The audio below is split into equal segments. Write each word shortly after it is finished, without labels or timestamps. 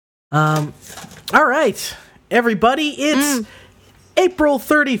All right, everybody, it's April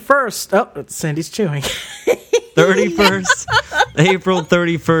 31st. Oh, Sandy's chewing. 31st. April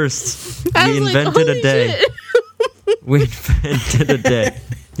 31st. We invented a day. We invented a day.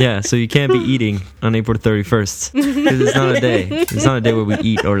 Yeah, so you can't be eating on April 31st. Because it's not a day. It's not a day where we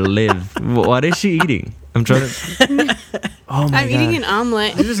eat or live. What is she eating? I'm trying to... Oh my I'm God. eating an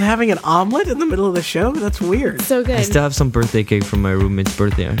omelet. You're just having an omelet in the middle of the show? That's weird. So good. I still have some birthday cake from my roommate's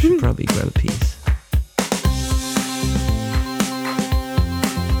birthday. I should probably grab a piece.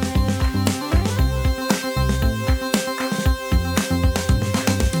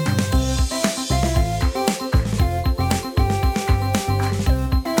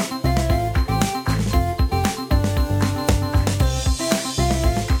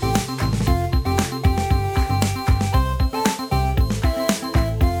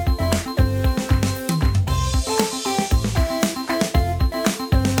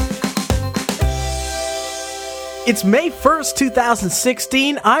 It's May 1st,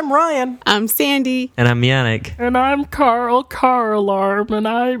 2016. I'm Ryan. I'm Sandy. And I'm Yannick. And I'm Carl Alarm, and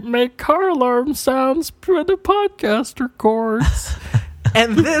I make car alarm sounds for the podcast records.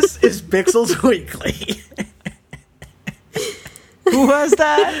 And this is Pixels Weekly. Who was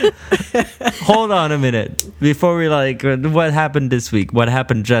that? Hold on a minute. Before we what happened this week? What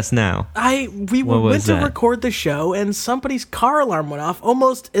happened just now? We What went was to that? record the show, and somebody's car alarm went off,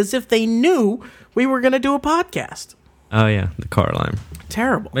 almost as if they knew we were going to do a podcast. Oh yeah, the car alarm.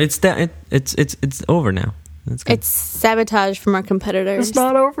 Terrible. It's over now. That's good. It's sabotage from our competitors. It's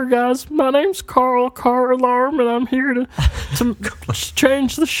not over, guys. My name's Carl Alarm, and I'm here to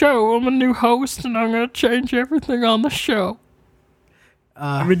change the show. I'm a new host, and I'm going to change everything on the show.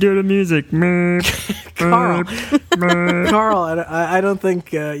 Let me do the music. Carl, I don't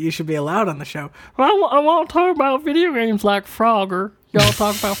think you should be allowed on the show. Well, I want to talk about video games like Frogger. Y'all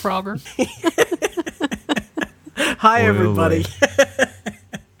talk about Frogger? Hi, Boy, oh everybody. boy.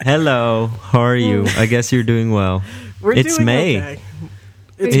 Hello, how are you? I guess you're doing well. It's doing May. okay.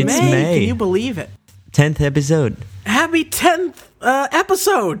 It's May. May. Can you believe it? 10th episode. Happy 10th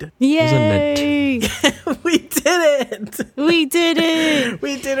episode. Yay! We did it. We did it!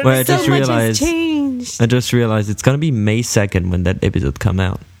 We did it. Well, I So just much has realized- changed. I just realized it's gonna be May 2nd when that episode come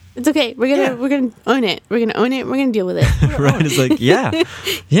out. It's okay. We're gonna own it. We're gonna own it. We're gonna deal with it. Right? It's like,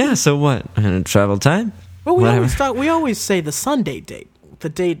 yeah. So what? Travel time? Well, we Whatever. always say the Sunday date. The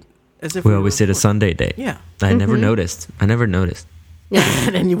date as if We always say the record- Sunday date. Yeah. I never noticed.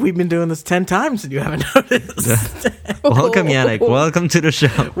 And we've been doing this 10 times and you haven't noticed. Welcome, Yannick. Welcome to the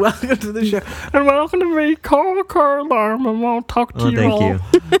show. Welcome to the show. And welcome to me, Carl Alarm. I want to talk to Oh, you thank all. you.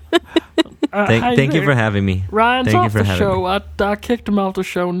 Thank you for having me. Ryan's Thank you off for the having show. I kicked him off the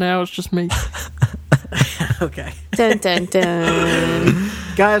show. Now it's just me. Okay. Dun dun dun.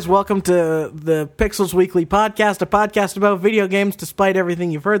 Guys, welcome to the Pixels Weekly podcast, a podcast about video games despite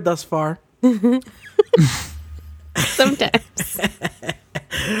everything you've heard thus far. Sometimes.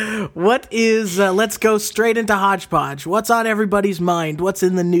 What is, let's go straight into Hodgepodge. What's on everybody's mind? What's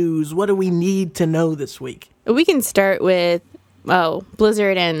in the news? What do we need to know this week? We can start with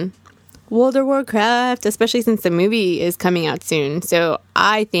Blizzard and World of Warcraft, especially since the movie is coming out soon. So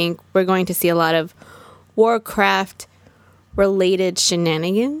I think we're going to see a lot of Warcraft related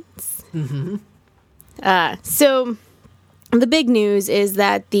shenanigans. So the big news is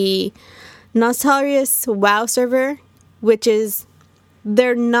that the Nostalrius WoW server, which is,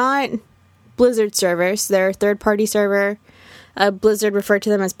 they're not Blizzard servers, they're a third-party server. Blizzard referred to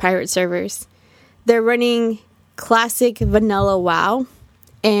them as pirate servers. They're running classic vanilla WoW,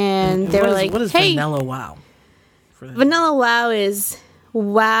 and they were like, what is hey, Vanilla WoW? vanilla WoW is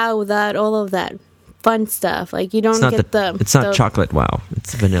WoW without all of that fun stuff. Like, you don't It's not get It's not chocolate. Wow,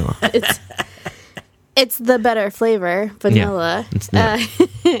 it's vanilla. It's the better flavor, vanilla. it's not.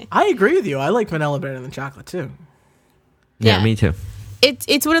 I agree with you. I like vanilla better than chocolate, too. Yeah, me too.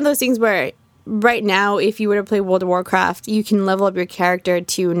 It's one of those things where right now, if you were to play World of Warcraft, you can level up your character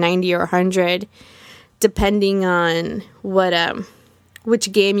to 90 or 100, depending on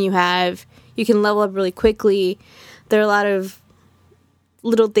which game you have. You can level up really quickly. There are a lot of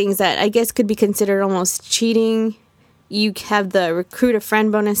little things that I guess could be considered almost cheating. You have the recruit a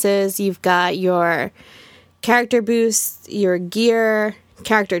friend bonuses. You've got your character boosts, your gear,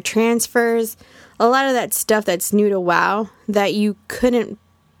 character transfers. A lot of that stuff that's new to WoW that you couldn't...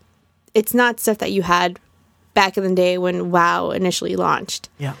 It's not stuff that you had back in the day when WoW initially launched.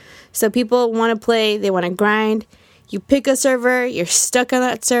 Yeah. So people want to play, they want to grind. You pick a server, you're stuck on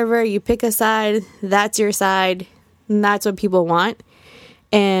that server, you pick a side, that's your side, and that's what people want.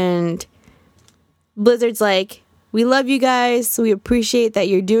 And Blizzard's like, We love you guys. We appreciate that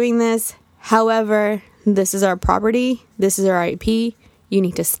you're doing this. However, this is our property. This is our IP. You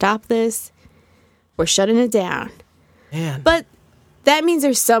need to stop this. We're shutting it down. Man. But that means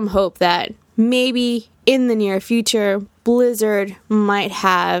there's some hope that maybe in the near future, Blizzard might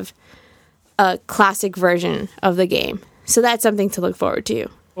have a classic version of the game. So that's something to look forward to.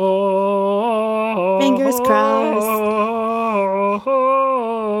 Fingers crossed.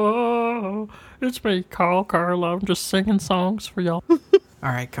 It's me, Carl. I'm just singing songs for y'all. All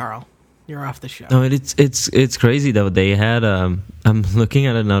right, Carl. You're off the show. No, it's crazy though. They had I'm looking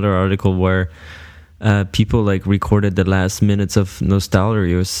at another article where people like recorded the last minutes of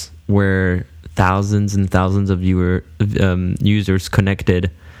Nostalrius, where thousands and thousands of users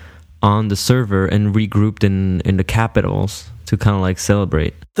connected on the server and regrouped in the capitals to kind of like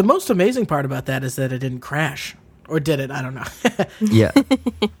celebrate. The most amazing part about that is that it didn't crash. Or did it? I don't know. Yeah.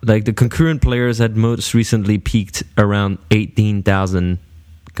 Like the concurrent players had most recently peaked around 18,000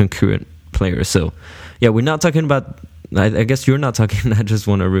 concurrent players. So, yeah, we're not talking about... I guess you're not talking... I just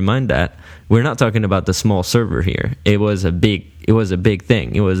want to remind that. We're not talking about the small server here. It was a big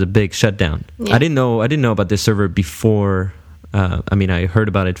thing. It was a big shutdown. Yeah. I didn't know about this server before... I heard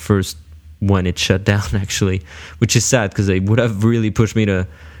about it first when it shut down, actually, which is sad because it would have really pushed me to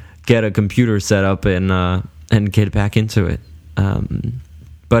get a computer set up and get back into it.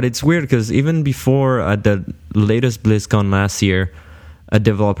 But it's weird because even before at the latest BlizzCon last year, a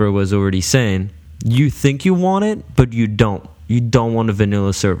developer was already saying, you think you want it, but you don't. You don't want a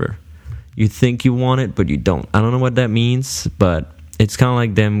vanilla server. You think you want it, but you don't. I don't know what that means, but it's kind of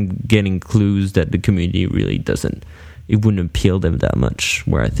like them getting clues that the community really doesn't. It wouldn't appeal them that much,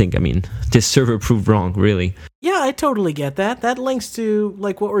 where I think, this server proved wrong, really. Yeah, I totally get that. That links to,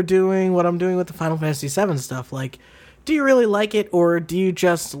 like, what I'm doing with the Final Fantasy VII stuff. Like, do you really like it, or do you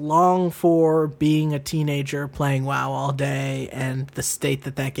just long for being a teenager playing WoW all day and the state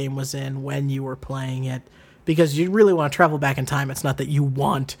that game was in when you were playing it? Because you really want to travel back in time. It's not that you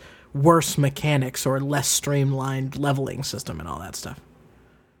want worse mechanics or less streamlined leveling system and all that stuff.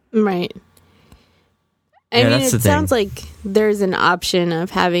 Right. It sounds like there's an option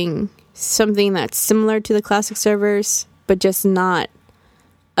of having something that's similar to the classic servers, but just not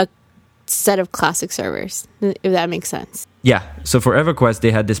a set of classic servers, if that makes sense. Yeah. So for EverQuest,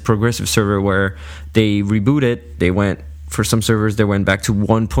 they had this progressive server where they rebooted. They went, for some servers, they went back to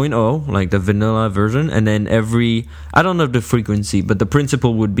 1.0, like the vanilla version. And then I don't know the frequency, but the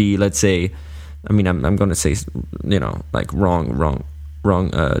principle would be, let's say, I'm going to say, like wrong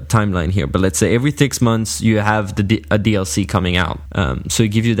timeline here, but let's say every 6 months you have a DLC coming out, so it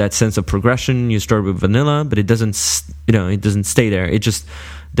gives you that sense of progression. You start with vanilla, but it doesn't stay there. It just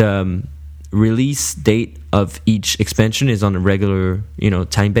the release date of each expansion is on a regular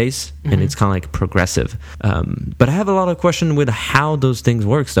time base, and it's kind of like progressive. But I have a lot of question with how those things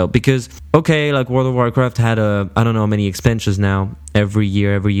work though, because like World of Warcraft had I don't know how many expansions now, every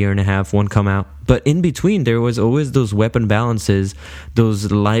year and a half one come out, but in between there was always those weapon balances,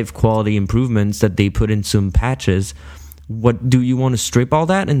 those life quality improvements that they put in some patches. What do you want to strip all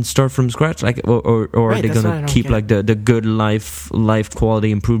that and start from scratch, like, or right, are they gonna keep like the good life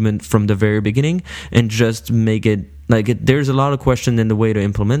quality improvement from the very beginning and just make it like it? There's a lot of question in the way to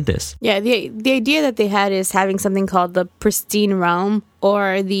implement this. Yeah, the idea that they had is having something called the Pristine Realm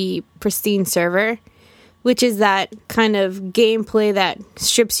or the Pristine Server, which is that kind of gameplay that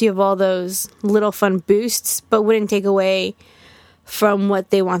strips you of all those little fun boosts, but wouldn't take away from what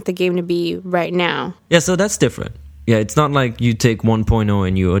they want the game to be right now. Yeah, so that's different. Yeah, it's not like you take 1.0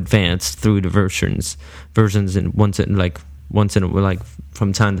 and you advance through the versions and once in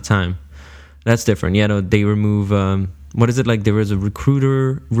from time to time. That's different. Yeah, no, they remove what is it, like there was a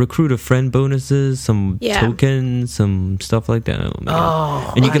recruiter friend bonuses, some tokens, some stuff like that. Oh, man.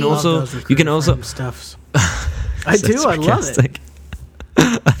 Oh, and you can also stuffs. I do. I love it.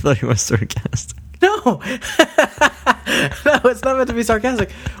 I thought you were sarcastic. No, no, it's not meant to be sarcastic.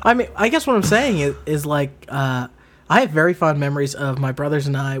 I guess what I'm saying is like. I have very fond memories of my brothers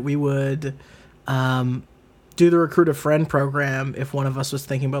and I. We would do the Recruit a Friend program if one of us was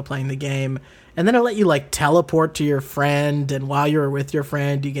thinking about playing the game. And then it'll let you like teleport to your friend, and while you're with your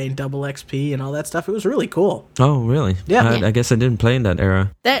friend, you gain double XP and all that stuff. It was really cool. Oh, really? Yeah. I guess I didn't play in that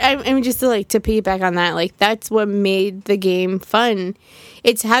era. Just to piggyback on that, like that's what made the game fun.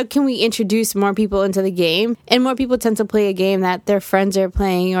 It's how can we introduce more people into the game, and more people tend to play a game that their friends are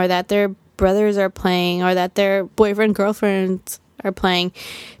playing or that their brothers are playing or that their boyfriend girlfriends are playing.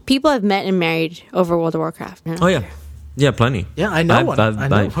 People have met and married over World of Warcraft. Oh yeah, plenty. Yeah, I know one. I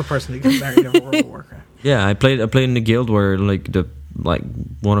know a person who gets married over World of Warcraft. Yeah, I played in the guild where like like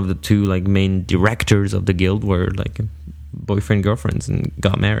one of the two like main directors of the guild were like boyfriend girlfriends and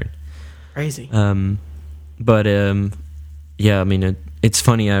got married. Crazy. But yeah, I mean it's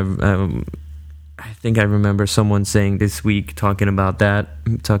funny. I think I remember someone saying this week talking about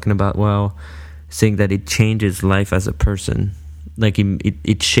saying that it changes life as a person. Like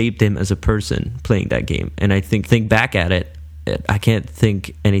it shaped him as a person playing that game. And I think back at it, I can't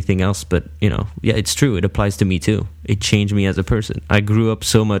think anything else, but yeah, it's true. It applies to me too. It changed me as a person. I grew up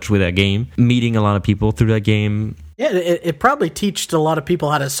so much with that game, meeting a lot of people through that game. Yeah, it probably teached a lot of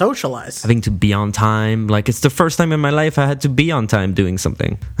people how to socialize. Having to be on time. Like, it's the first time in my life I had to be on time doing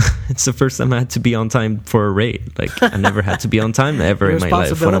something. It's the first time I had to be on time for a raid. Like, I never had to be on time ever in my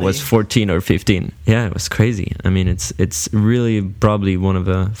life when I was 14 or 15. Yeah, it was crazy. I mean, it's really probably one of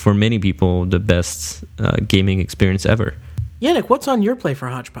the, for many people, the best gaming experience ever. Yannick, what's on your play for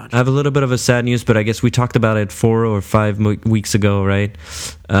Hodgepodge? I have a little bit of a sad news, but I guess we talked about it 4 or 5 weeks ago, right?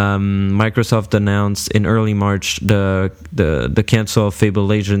 Microsoft announced in early March the cancel of Fable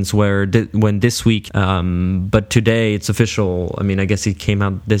Legends, when this week, but today it's official. I mean, I guess it came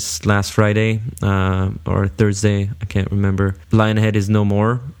out this last Friday or Thursday, I can't remember. Lionhead is no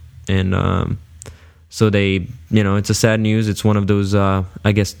more, and so they, it's a sad news. It's one of those,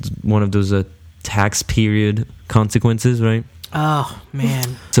 I guess, one of those tax period consequences, right? Oh man.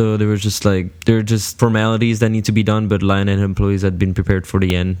 So there are just formalities that need to be done, but Lionhead employees had been prepared for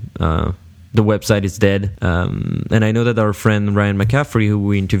the end. The website is dead, and I know that our friend Ryan McCaffrey, who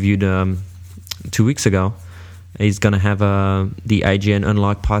we interviewed 2 weeks ago, he's gonna have the IGN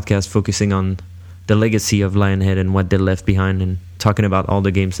Unlocked podcast focusing on the legacy of Lionhead and what they left behind, and talking about all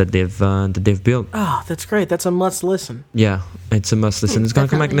the games that they've built. Oh, that's great. That's a must listen. Yeah, it's a must listen. It's gonna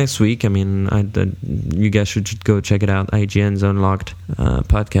come back next week. I mean, you guys should go check it out. IGN's Unlocked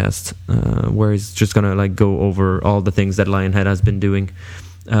podcast, where he's just gonna like go over all the things that Lionhead has been doing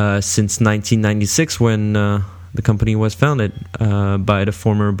since 1996, when the company was founded by the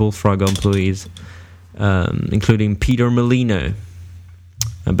former Bullfrog employees, including Peter Molyneux.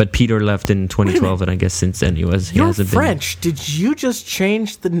 But Peter left in 2012, and I guess since then You're French. Did you just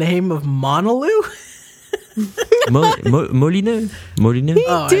change the name of Monolou? Molyneux?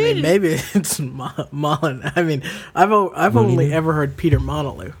 Oh, I mean, maybe it's Molyneux. I mean, I've only ever heard Peter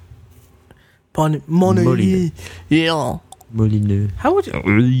Monolou. Monolou. Yeah. Molyneux. How would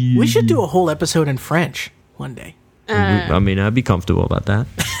you? We should do a whole episode in French one day. I mean, I'd be comfortable about that.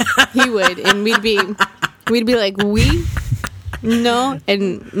 He would, and we'd be like, oui. No,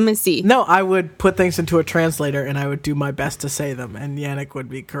 and Missy. No, I would put things into a translator and I would do my best to say them, and Yannick would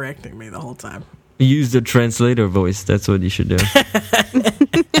be correcting me the whole time. Use the translator voice. That's what you should do.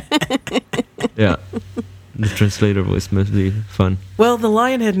 Yeah. The translator voice must be fun. Well, the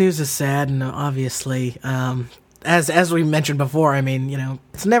Lionhead news is sad, and obviously, as we mentioned before, I mean,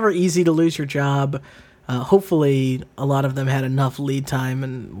 it's never easy to lose your job. Hopefully a lot of them had enough lead time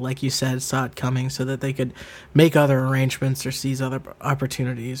and, like you said, saw it coming so that they could make other arrangements or seize other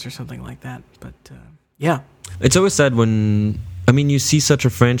opportunities or something like that. But, yeah. It's always sad when, you see such a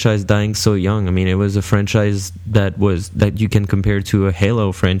franchise dying so young. I mean, it was a franchise that you can compare to a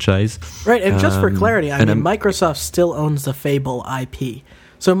Halo franchise. Right, and just for clarity, Microsoft still owns the Fable IP.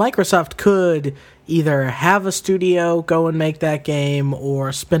 So Microsoft could either have a studio go and make that game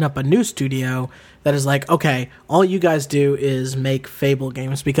or spin up a new studio that is like, okay, all you guys do is make Fable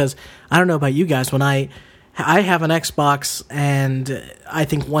games. Because I don't know about you guys, when I have an Xbox, and I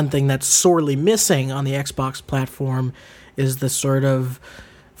think one thing that's sorely missing on the Xbox platform is the sort of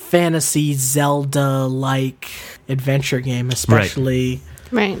fantasy Zelda-like adventure game, especially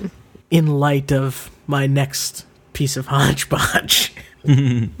right. in light of my next piece of hodgepodge.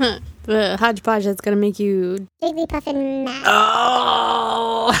 The hodgepodge that's going to make you Jigglypuff and mad.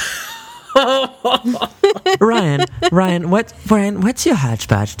 Oh! Ryan, what's your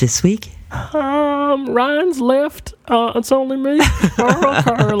hodgepodge this week? Ryan's left. It's only me,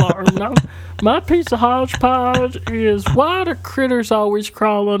 Carl. My piece of hodgepodge is why do critters always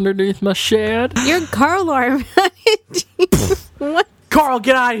crawl underneath my shed? You're Carl Arm. What? Carl,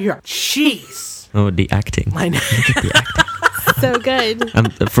 get out of here. Jeez. Oh, the acting. I know. The acting. So good.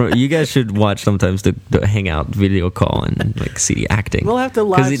 You guys should watch sometimes the hangout video call and see the acting. We'll have to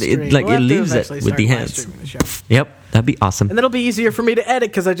live stream. It leaves it with the hands. Yep, that'd be awesome. And that'll be easier for me to edit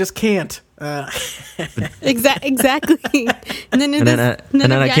because I just can't. Exactly. And then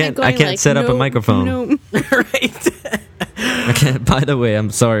I can't set up a microphone. No. Right. Okay, by the way, I'm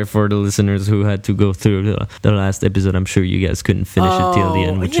sorry for the listeners who had to go through the last episode. I'm sure you guys couldn't finish it till the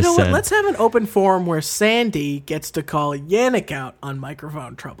end, which is sad. What? Let's have an open forum where Sandy gets to call Yannick out on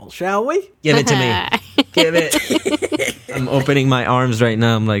microphone trouble, shall we? Give it to me. Give it. I'm opening my arms right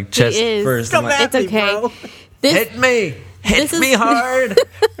now. I'm like chest is. first. Come I'm like, at It's me, okay. bro. hit me. Hit me hard.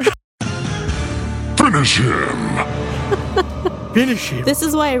 Finish him. Finish him. This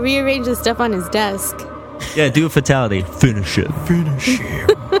is why I rearranged the stuff on his desk. Yeah, do a fatality. Finish it. Finish him.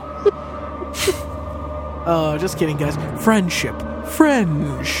 Oh, just kidding, guys. Friendship.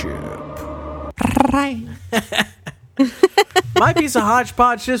 Right. My piece of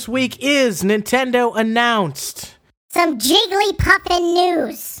hodgepodge this week is Nintendo announced. Some Jigglypuffin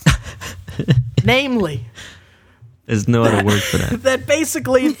news. Namely, There's no other word for that. that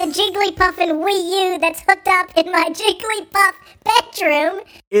basically The Jigglypuffin Wii U that's hooked up in my Jigglypuff bedroom.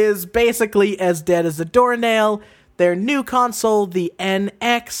 is basically as dead as a doornail. Their new console, the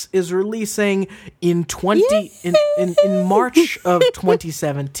NX, is releasing in in March of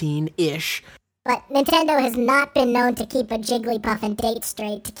 2017-ish. But Nintendo has not been known to keep a Jigglypuffin date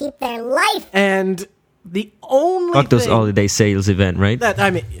straight, to keep their life. And the only Fuck those thing holiday sales event, right? that I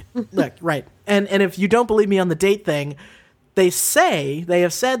mean, look, right. And if you don't believe me on the date thing, they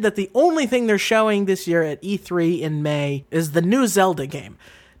have said that the only thing they're showing this year at E3 in May is the new Zelda game.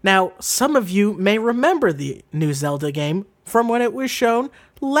 Now, some of you may remember the new Zelda game from when it was shown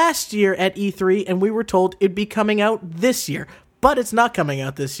last year at E3, and we were told it'd be coming out this year. But it's not coming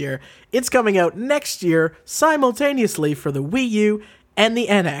out this year. It's coming out next year simultaneously for the Wii U and the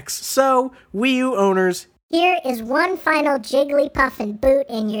NX. So, Wii U owners, Here is one final Jigglypuffin boot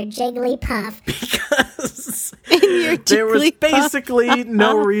in your Jigglypuff. there was basically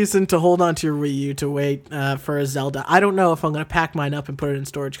no reason to hold on to your Wii U to wait for a Zelda. I don't know if I'm going to pack mine up and put it in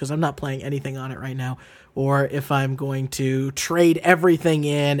storage because I'm not playing anything on it right now, or if I'm going to trade everything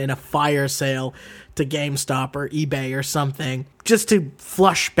in a fire sale to GameStop or eBay or something just to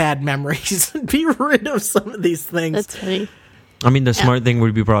flush bad memories and be rid of some of these things. That's funny. I mean, the smart thing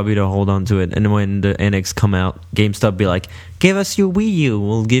would be probably to hold on to it, and when the NX come out, GameStop be like, "Give us your Wii U.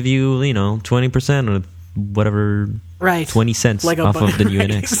 We'll give you, 20% or whatever, Right. 20 cents Like a off of the new right,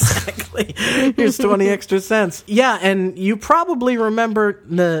 NX." Exactly. Here's 20 extra cents. Yeah, and you probably remember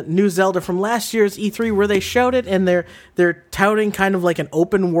the new Zelda from last year's E3 where they showed it, and they're touting kind of like an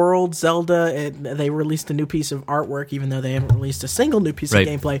open world Zelda. And they released a new piece of artwork, even though they haven't released a single new piece Right.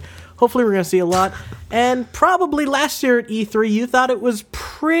 of gameplay. Hopefully we're going to see a lot. And probably last year at E3, you thought it was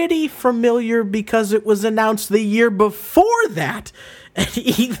pretty familiar because it was announced the year before that at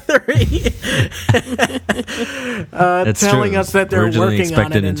E3. That's telling true. us that they're Originally working on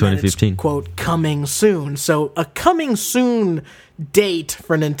expected it in and that 2015. it's, quote, coming soon. So a coming soon date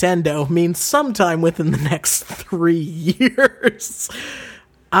for Nintendo means sometime within the next 3 years.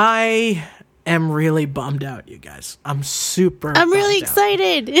 I am really bummed out, you guys. I'm I'm really bummed out.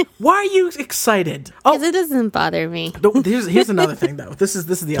 excited Why are you excited? Oh, because it doesn't bother me. here's another thing though. This is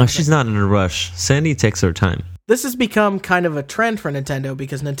the other Oh, she's not in a rush. Sandy takes her time. This has become kind of a trend for Nintendo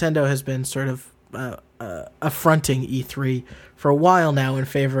because Nintendo has been sort of affronting E3 for a while now in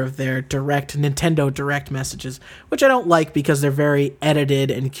favor of their Nintendo Direct messages, which I don't like because they're very edited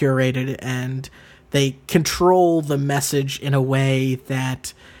and curated and they control the message in a way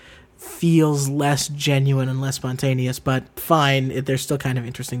that feels less genuine and less spontaneous, but fine, they're still kind of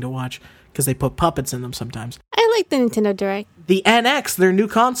interesting to watch because they put puppets in them sometimes. I like the Nintendo Direct. The NX, their new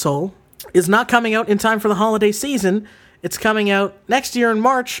console, is not coming out in time for the holiday season. It's coming out next year in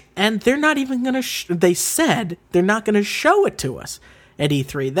March, and they're not even going to... they said they're not going to show it to us at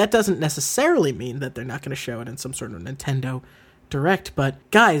E3. That doesn't necessarily mean that they're not going to show it in some sort of Nintendo Direct, but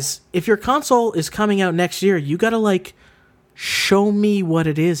guys, if your console is coming out next year, you got to, show me what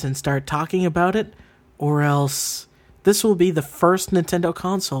it is and start talking about it, or else this will be the first Nintendo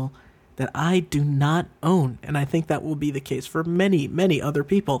console that I do not own, and I think that will be the case for many, many other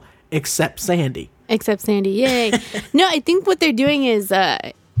people, except Sandy. Except Sandy, yay! No, I think what they're doing is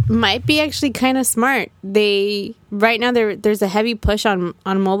might be actually kind of smart. Right now there's a heavy push on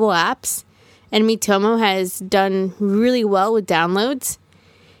mobile apps, and Miitomo has done really well with downloads.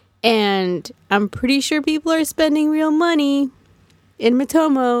 And I'm pretty sure people are spending real money in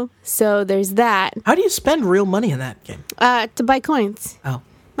Miitomo, so there's that. How do you spend real money in that game? To buy coins. Oh.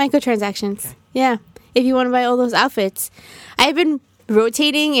 Microtransactions. Okay. Yeah. If you want to buy all those outfits. I've been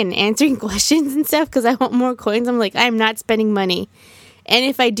rotating and answering questions and stuff because I want more coins. I'm like, I'm not spending money. And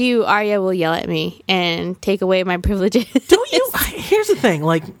if I do, Arya will yell at me and take away my privileges. Don't you? Here's the thing.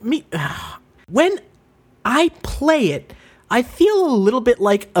 When I play it, I feel a little bit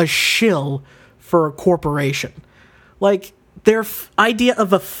like a shill for a corporation. Their idea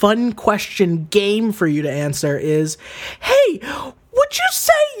of a fun question game for you to answer is, hey, would you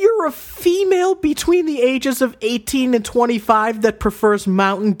say you're a female between the ages of 18 and 25 that prefers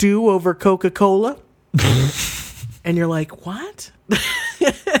Mountain Dew over Coca-Cola? And you're like, what?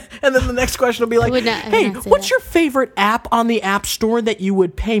 And then the next question will be like, I would hey, not say what's that. your favorite app on the App Store that you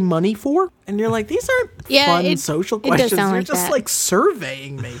would pay money for? And you're like, these aren't fun social it does questions. sound They're like just that. like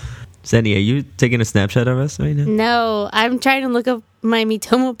surveying me. Sandy, are you taking a snapshot of us right now? No, I'm trying to look up my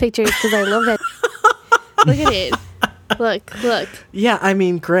Miitomo pictures because I love that. Look at it. Look. Yeah, I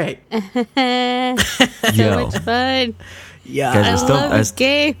mean, great. So Yo. much fun. Yeah. Guys, I still- love this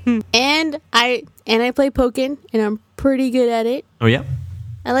game. And I play Pokken, and I'm pretty good at it. Oh, yeah?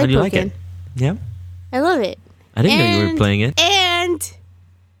 I like How do you Pokken. like it? Yeah? I love it. I didn't know you were playing it. And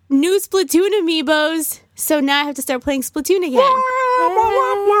new Splatoon amiibos. So now I have to start playing Splatoon again.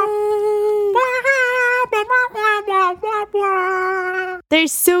 They're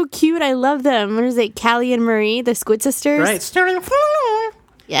so cute. I love them. What is it? Callie and Marie, the Squid Sisters. Right. Starting.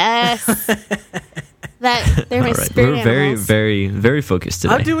 Yes. They're my All right. spirit We're very, animals. very, very focused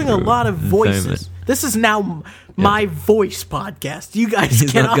today. I'm doing a We're lot of very voices. much- This is now my voice podcast. You guys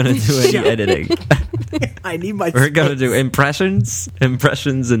He's get not on going the to do any show. editing. I need my We're going to space. do impressions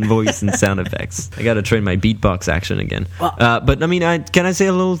and voice and sound effects. I got to train my beatbox action again. But I mean, can I say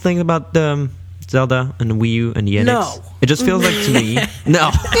a little thing about Zelda and the Wii U and the NX? No. It just feels like to me. No.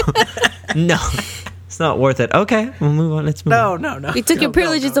 No. It's not worth it. Okay, we'll move on. Let's move on. No. We took your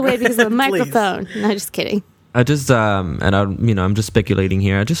privileges away because of the Please. microphone. No, just kidding. I just I'm just speculating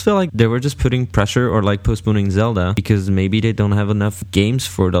here. I just feel like they were just putting pressure or like postponing Zelda because maybe they don't have enough games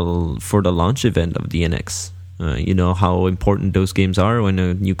for the launch event of the NX. You know how important those games are when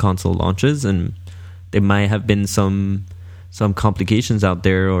a new console launches, and there might have been some complications out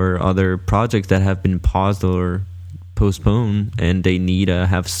there or other projects that have been paused or postponed, and they need to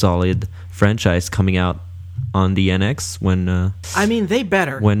have solid franchise coming out on the NX when I mean, they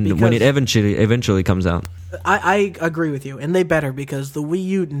better. when because it eventually comes out. I agree with you, and they better because the Wii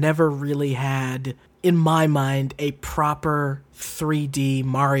U never really had, in my mind, a proper 3D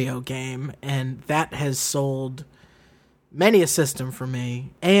Mario game, and that has sold many a system for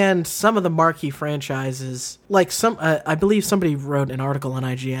me. And some of the marquee franchises, like I believe somebody wrote an article on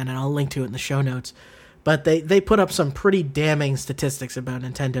IGN, and I'll link to it in the show notes. But they put up some pretty damning statistics about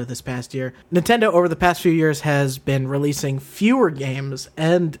Nintendo this past year. Nintendo, over the past few years, has been releasing fewer games,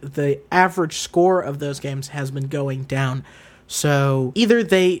 and the average score of those games has been going down. So either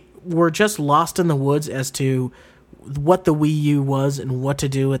they were just lost in the woods as to what the Wii U was and what to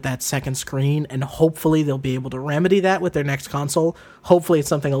do with that second screen, and hopefully they'll be able to remedy that with their next console. Hopefully it's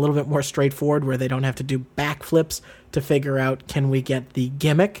something a little bit more straightforward where they don't have to do backflips to figure out, can we get the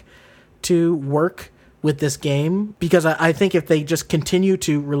gimmick to work with this game, because I think if they just continue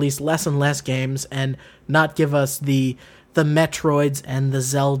to release less and less games and not give us the Metroids and the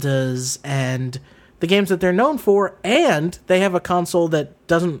Zeldas and the games that they're known for, and they have a console that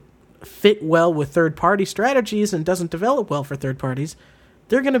doesn't fit well with third-party strategies and doesn't develop well for third parties,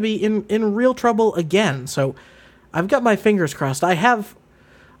 they're going to be in real trouble again. So I've got my fingers crossed. I have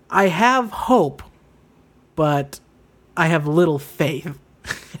hope, but I have little faith,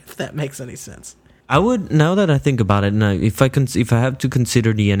 if that makes any sense. I would, now that I think about it, now if I have to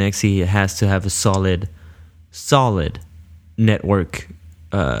consider the NX, it has to have a solid network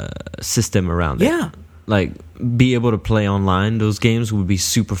system around it. Yeah. Like, be able to play online. Those games would be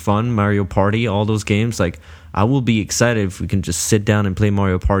super fun. Mario Party, all those games. Like, I will be excited if we can just sit down and play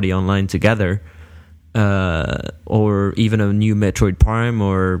Mario Party online together. Or even a new Metroid Prime,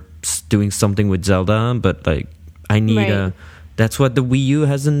 or doing something with Zelda. But, like, I need Right. That's what the Wii U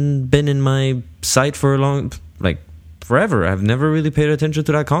hasn't been in my sight for forever. I've never really paid attention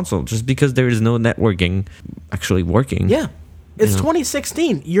to that console just because there is no networking actually working. Yeah. It's Yeah.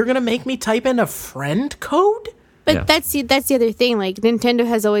 2016. You're going to make me type in a friend code? But Yeah. that's the other thing. Like, Nintendo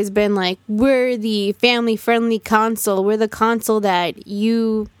has always been like, we're the family-friendly console. We're the console that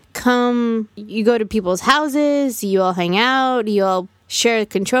you go to people's houses, you all hang out, you all share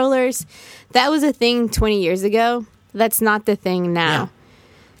controllers. That was a thing 20 years ago. That's not the thing now.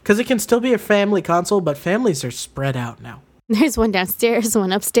 Because it can still be a family console, but families are spread out now. There's one downstairs,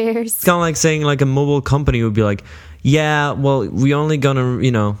 one upstairs. It's kind of like saying like a mobile company would be like, yeah, well, we're only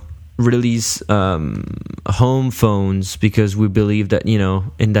gonna, release home phones because we believe that,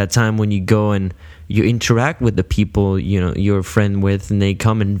 in that time when you go and you interact with the people, you're a friend with, and they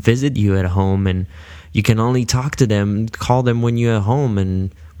come and visit you at home, and you can only talk to them, call them when you're at home,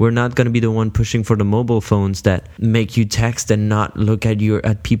 and we're not going to be the one pushing for the mobile phones that make you text and not look at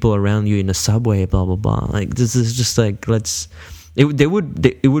people around you in the subway, blah blah blah. Like, this is just like, it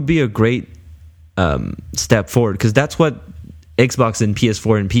would be a great step forward, because that's what Xbox and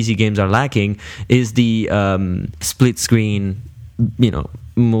PS4 and PC games are lacking, is the split screen,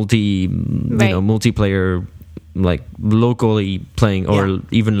 multiplayer like locally playing or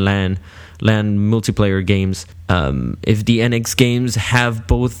even LAN multiplayer games. If the NX games have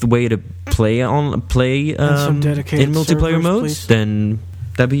both way to play in multiplayer servers, modes, please. then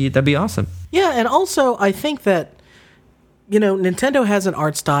that'd be awesome. Yeah, and also I think that, Nintendo has an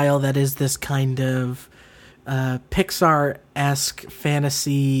art style that is this kind of Pixar-esque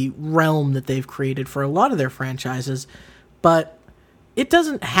fantasy realm that they've created for a lot of their franchises, but it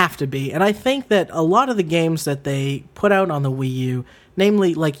doesn't have to be. And I think that a lot of the games that they put out on the Wii U,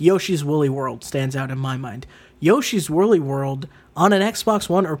 namely like Yoshi's Woolly World, stands out in my mind. Yoshi's Woolly World on an Xbox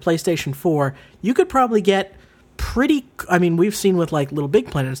One or PlayStation 4, you could probably get we've seen with like Little Big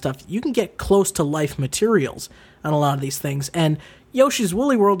Planet and stuff, you can get close to life materials on a lot of these things. And Yoshi's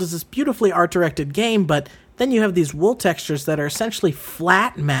Woolly World is this beautifully art-directed game, but then you have these wool textures that are essentially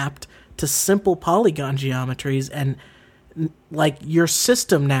flat mapped to simple polygon geometries, and like your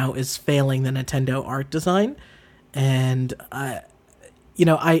system now is failing the Nintendo art design. And I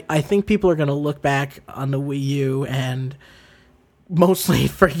think people are going to look back on the Wii U and mostly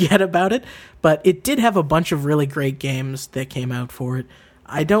forget about it, but it did have a bunch of really great games that came out for it.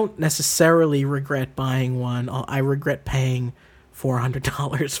 I don't necessarily regret buying one. I regret paying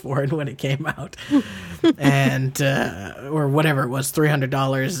 $400 for it when it came out, and or whatever it was,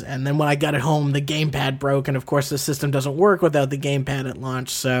 $300. And then when I got it home, the gamepad broke, and of course the system doesn't work without the gamepad at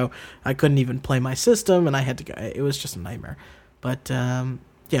launch, so I couldn't even play my system, and I had to go. It was just a nightmare. But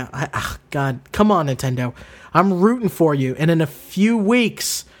God, come on, Nintendo. I'm rooting for you. And in a few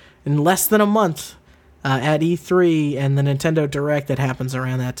weeks, in less than a month, at E3 and the Nintendo Direct that happens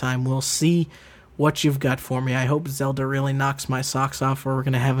around that time, we'll see what you've got for me. I hope Zelda really knocks my socks off, or we're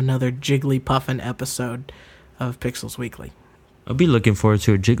going to have another Jigglypuffin episode of Pixels Weekly. I'll be looking forward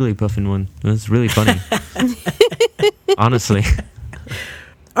to a Jigglypuffin one. It's really funny. Honestly.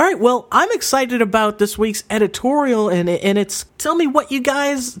 All right, well, I'm excited about this week's editorial, and it's tell me what you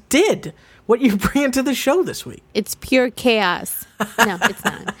guys did, what you bring into the show this week. It's pure chaos. No, it's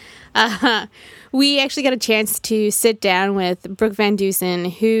not. We actually got a chance to sit down with Brooke Van Dusen,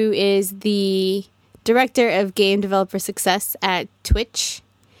 who is the director of game developer success at Twitch,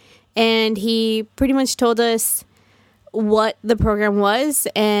 and he pretty much told us what the program was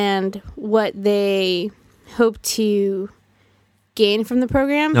and what they hope to gain from the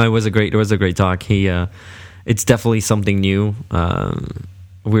program. No, it was a great talk. It's definitely something new.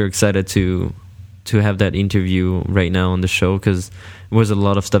 We're excited to have that interview right now on the show, because it was a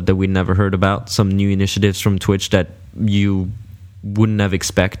lot of stuff that we never heard about, some new initiatives from Twitch that you wouldn't have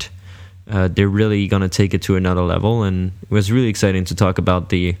expect. They're really gonna take it to another level, and it was really exciting to talk about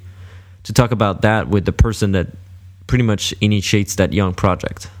that with the person that pretty much initiates that young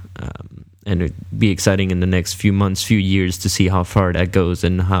project. And it'd be exciting in the next few months, few years, to see how far that goes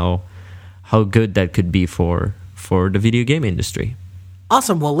and how good that could be for the video game industry.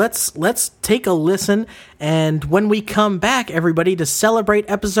 Awesome. Well, let's take a listen, and when we come back, everybody, to celebrate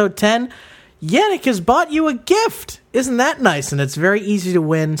episode 10, Yannick has bought you a gift. Isn't that nice? And it's very easy to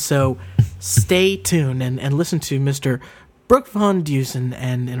win, so stay tuned and listen to Mr. Brooke Van Dusen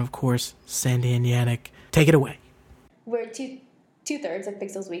and of course, Sandy and Yannick. Take it away. We're two-thirds of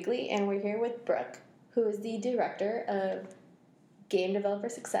Pixels Weekly, and we're here with Brooke, who is the director of game developer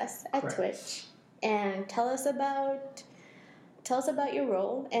success at Twitch. And tell us about your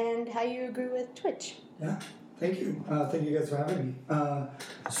role and how you grew with Twitch. Yeah, thank you. Thank you guys for having me.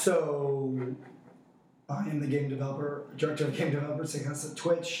 So I am the director of game developer success at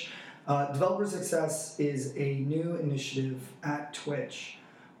Twitch. Developer Success is a new initiative at Twitch.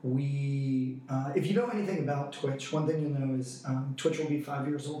 We, if you know anything about Twitch, one thing you'll know is Twitch will be 5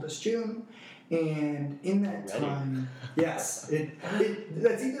 years old this June, and in that time, yes,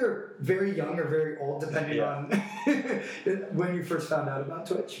 that's either very young or very old, depending on when you first found out about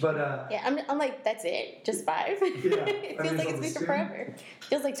Twitch. But I'm like, that's it, just 5. Yeah, It feels like it's been for forever. It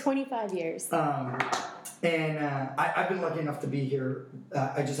feels like 25 years. And I've been lucky enough to be here.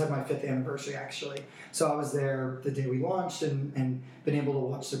 I just had my 5th anniversary, actually. So I was there the day we launched and been able to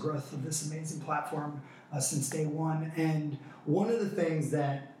watch the growth of this amazing platform since day one. And one of the things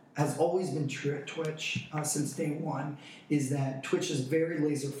that has always been true at Twitch since day one is that Twitch is very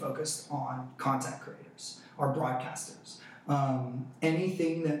laser focused on content creators, our broadcasters.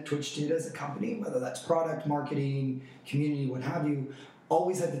 Anything that Twitch did as a company, whether that's product, marketing, community, what have you,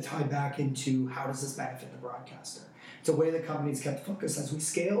 always had to tie back into how does this benefit the broadcaster. It's a way the company's kept focused as we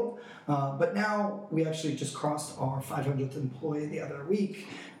scaled, but now we actually just crossed our 500th employee the other week.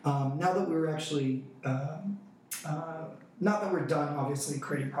 Now that we're actually, not that we're done obviously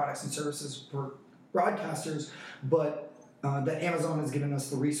creating products and services for broadcasters, but that Amazon has given us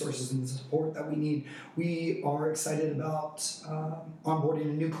the resources and the support that we need. We are excited about onboarding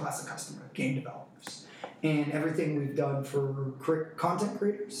a new class of customer, game developers. And everything we've done for content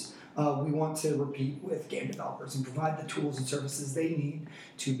creators, we want to repeat with game developers and provide the tools and services they need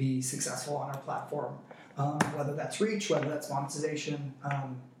to be successful on our platform, whether that's reach, whether that's monetization.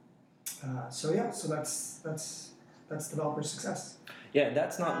 So that's developer success. Yeah,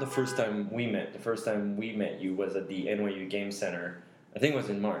 that's not the first time we met. The first time we met you was at the NYU Game Center. I think it was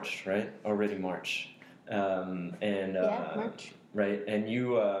in March, right? Already March. March. Right, and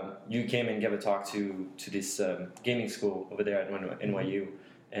you came and gave a talk to this gaming school over there at NYU,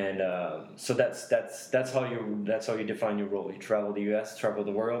 and so that's how you define your role. You travel the U.S., travel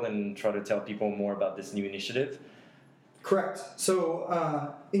the world, and try to tell people more about this new initiative. Correct.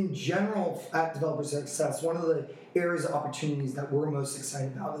 So in general, at Developer Success, one of the areas of opportunities that we're most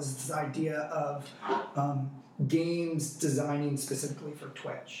excited about is this idea of games designing specifically for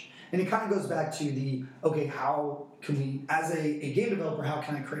Twitch. And it kind of goes back to how can we, as a game developer, how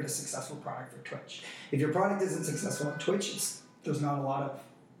can I create a successful product for Twitch? If your product isn't successful on Twitch, there's not a lot of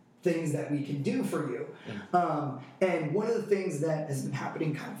things that we can do for you. And one of the things that has been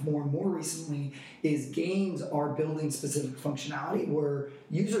happening kind of more and more recently is games are building specific functionality where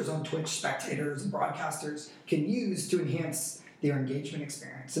users on Twitch, spectators and broadcasters can use to enhance their engagement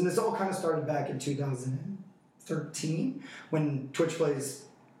experience. And this all kind of started back in 2013 when Twitch Plays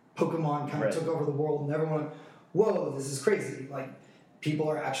Pokemon kind of took over the world and everyone, whoa, this is crazy. Like, people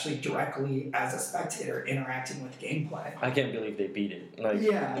are actually directly, as a spectator, interacting with gameplay. I can't believe they beat it. Like,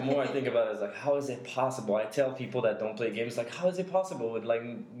 the more I think about it, it's like, how is it possible? I tell people that don't play games, like, how is it possible with like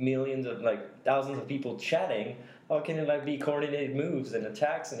millions of, like, thousands of people chatting? How can it like be coordinated moves and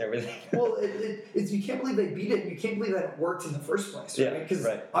attacks and everything? Well, it's you can't believe they beat it. You can't believe that it worked in the first place, right? Because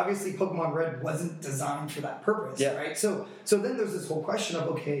obviously Pokemon Red wasn't designed for that purpose, right? So then there's this whole question of,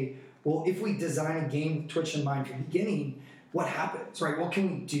 okay, well, if we design a game with Twitch in mind from the beginning, what happens, right? What can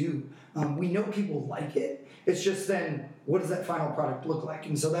we do? We know people like it. It's just then, what does that final product look like?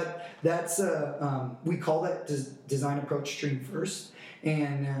 And so that's we call that design approach stream first.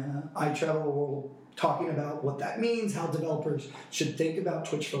 And I travel the world talking about what that means, how developers should think about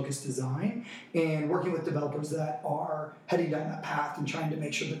Twitch-focused design, and working with developers that are heading down that path and trying to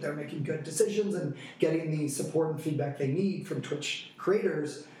make sure that they're making good decisions and getting the support and feedback they need from Twitch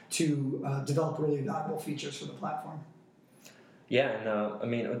creators to develop really valuable features for the platform. Yeah, and I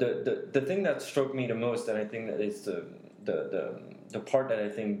mean, the thing that struck me the most, and I think that is the part that I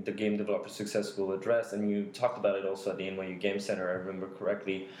think the Game Developer Success will address, and you talked about it also at the NYU Game Center, I remember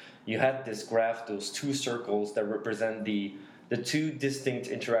correctly, you had this graph, those two circles that represent the two distinct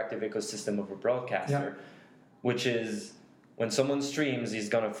interactive ecosystem of a broadcaster, which is when someone streams, he's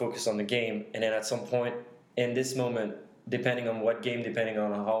going to focus on the game, and then at some point in this moment, depending on what game, depending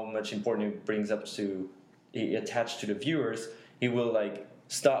on how much importance it brings up to attached to the viewers, he will like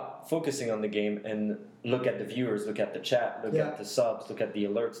stop focusing on the game and look at the viewers, look at the chat, look at the subs, look at the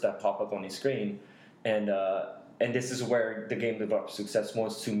alerts that pop up on his screen, and this is where the Game Developer Success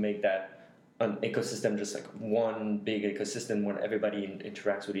wants to make that an ecosystem, just like one big ecosystem where everybody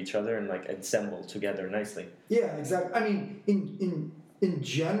interacts with each other and like assemble together nicely. Yeah, exactly. I mean, in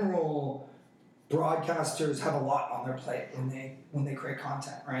general, broadcasters have a lot on their plate when they create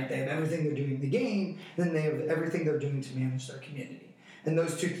content, right? They have everything they're doing in the game, and then they have everything they're doing to manage their community. And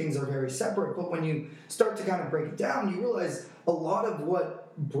those two things are very separate. But when you start to kind of break it down, you realize a lot of what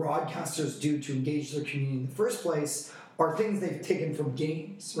broadcasters do to engage their community in the first place are things they've taken from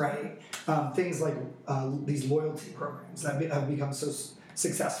games, right? Things like these loyalty programs that have become so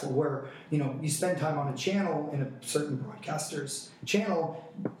successful, where you spend time on a channel in a certain broadcaster's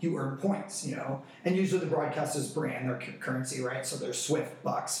channel, you earn points, and usually the broadcasters brand their currency, right? So there's Swift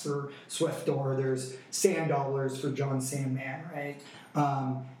bucks for Swift, or there's Sand dollars for John Sandman, right?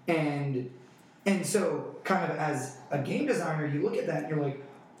 And so kind of as a game designer, you look at that and you're like,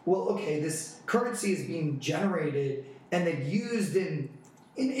 well, okay, this currency is being generated and then used in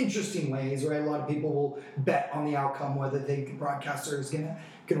interesting ways, right? A lot of people will bet on the outcome, whether the broadcaster is gonna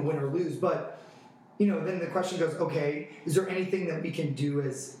win or lose. But then the question goes, okay, is there anything that we can do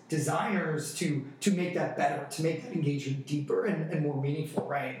as designers to make that better, to make that engagement deeper and more meaningful,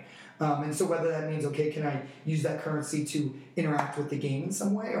 right? And so whether that means, okay, can I use that currency to interact with the game in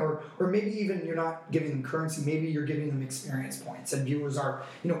some way, or maybe even you're not giving them currency, maybe you're giving them experience points, and viewers are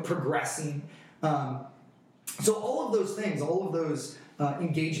progressing. So all of those things, all of those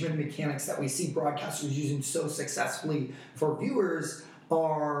engagement mechanics that we see broadcasters using so successfully for viewers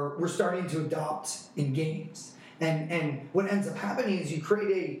we're starting to adopt in games. And what ends up happening is you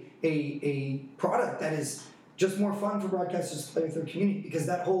create a product that is just more fun for broadcasters to play with their community, because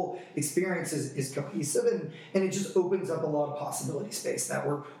that whole experience is cohesive, and it just opens up a lot of possibility space that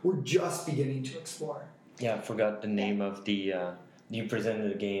we're just beginning to explore. Yeah, I forgot the name of the. You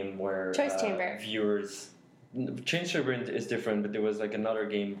presented a game where Choice Chamber. Viewers. Choice Chamber is different, but there was like another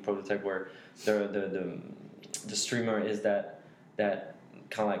game prototype where the streamer is that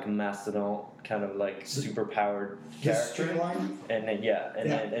kind of like mastodon, kind of like super powered character. Streamline. And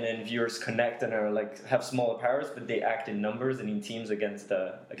then then viewers connect and are like have smaller powers, but they act in numbers and in teams against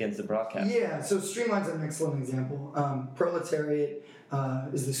the broadcast. Yeah, so Streamline's an excellent example. Proletariat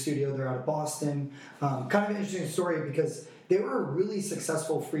is the studio. They're out of Boston. Kind of an interesting story because they were a really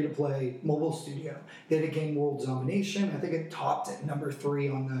successful free-to-play mobile studio. They had a game, World Domination. I think it topped at number 3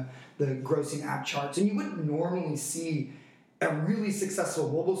 on the grossing app charts. And you wouldn't normally see a really successful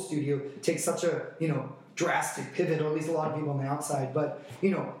mobile studio take such a drastic pivot, or at least a lot of people on the outside. But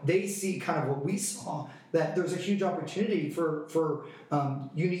they see kind of what we saw, that there's a huge opportunity for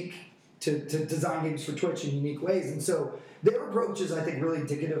unique to design games for Twitch in unique ways. And so their approach is, I think, really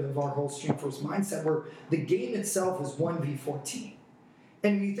indicative of our whole Streamforce mindset, where the game itself is 1v14.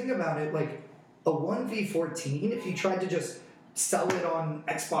 And if you think about it, like a 1v14, if you tried to just sell it on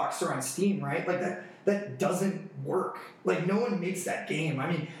Xbox or on Steam, right? Like that doesn't work. Like no one makes that game.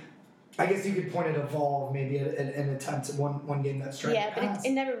 I mean, I guess you could point at Evolve, maybe an attempt at one game that's trying to pass. But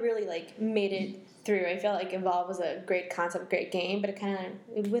it never really made it through. I feel like Evolve was a great concept, great game, but it kind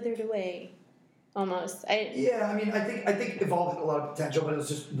of withered away. Almost. I think Evolve had a lot of potential, but it was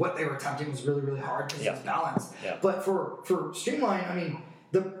just what they were attempting was really, really hard because it was balanced. Yeah. But for Streamline, I mean,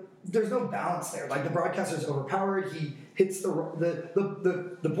 there's no balance there. Like the broadcaster's overpowered. He hits the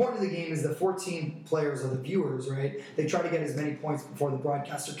point of the game is the 14 players are the viewers, right? They try to get as many points before the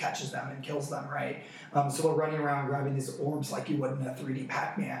broadcaster catches them and kills them, right? So they're running around grabbing these orbs like you would in a 3D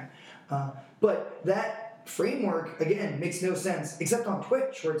Pac-Man. But that framework, again, makes no sense except on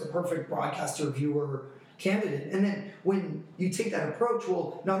Twitch, where it's a perfect broadcaster viewer candidate. And then when you take that approach,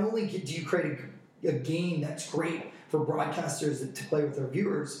 well, not only do you create a game that's great for broadcasters to play with their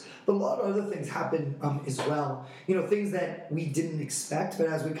viewers, but a lot of other things happen as well. Things that we didn't expect, but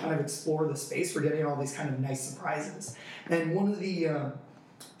as we kind of explore the space, we're getting all these kind of nice surprises. And one of the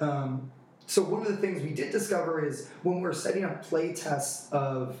things we did discover is when we're setting up play tests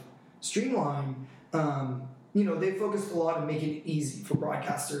of Streamline, they focused a lot on making it easy for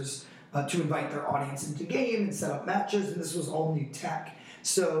broadcasters to invite their audience into the game and set up matches, and this was all new tech.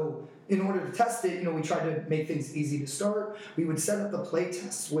 So in order to test it, we tried to make things easy to start. We would set up the play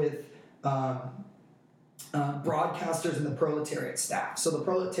tests with broadcasters and the Proletariat staff. So the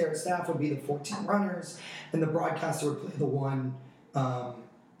Proletariat staff would be the 14 runners, and the broadcaster would play the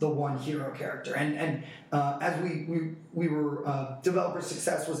one hero character. And as we were developer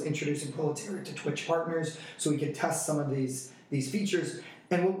success was introducing Proletariat to Twitch partners, so we could test some of these features.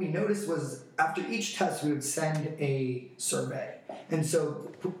 And what we noticed was after each test, we would send a survey. And so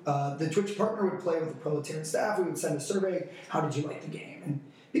the Twitch partner would play with the Proletariat staff. We would send a survey. How did you like the game? And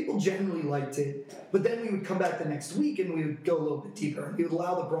people generally liked it. But then we would come back the next week and we would go a little bit deeper. And we would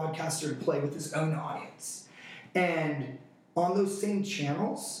allow the broadcaster to play with his own audience. And on those same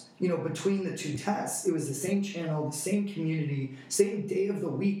channels, between the two tests, it was the same channel, the same community, same day of the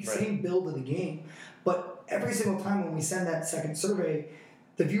week, same build of the game. But every single time when we send that second survey,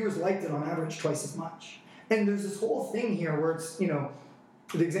 the viewers liked it on average twice as much. And there's this whole thing here where it's, the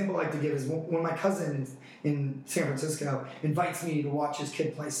example I like to give is when my cousin in San Francisco invites me to watch his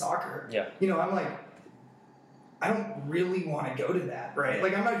kid play soccer. Yeah. I'm like, I don't really want to go to that, right? Yeah.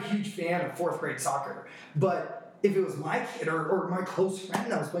 Like, I'm not a huge fan of 4th grade soccer, but if it was my kid or my close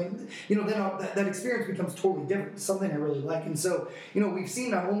friend that was playing, then that experience becomes totally different. It's something I really like. And so, we've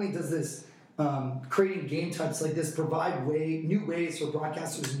seen not only does this creating game types like this provide new ways for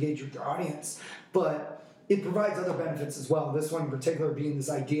broadcasters to engage with their audience, but it provides other benefits as well. This one in particular being this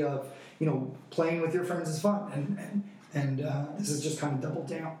idea of, playing with your friends is fun. And this is just kind of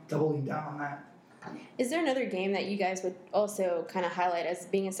doubling down on that. Is there another game that you guys would also kind of highlight as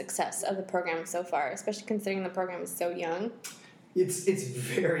being a success of the program so far, especially considering the program is so young? It's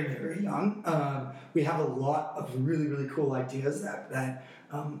very, very young. We have a lot of really, really cool ideas that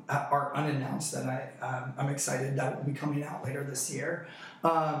are unannounced that I'm excited that will be coming out later this year.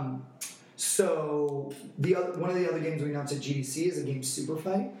 So one of the other games we announced at GDC is a game Super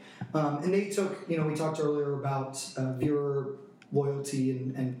Fight. And they took, we talked earlier about viewer loyalty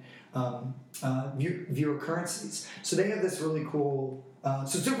and viewer currencies. So they have this really cool.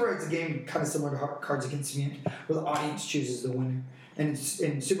 So Super Fight's a game kind of similar to Cards Against Humanity, where the audience chooses the winner. And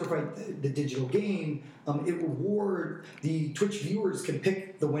in Superfight, the digital game, it reward the Twitch viewers can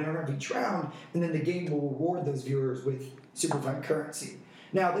pick the winner of each round, and then the game will reward those viewers with Superfight currency.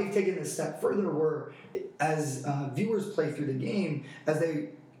 Now, they've taken this step further where as viewers play through the game, as they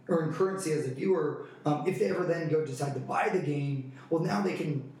earn currency as a viewer, if they ever then decide to buy the game, well, now they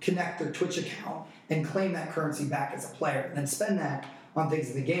can connect their Twitch account and claim that currency back as a player and then spend that on things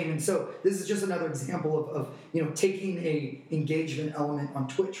in the game. And so this is just another example of taking a engagement element on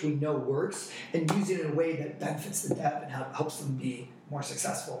Twitch we know works and using it in a way that benefits the dev and helps them be more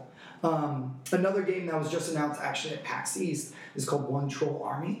successful. Another game that was just announced actually at PAX East is called One Troll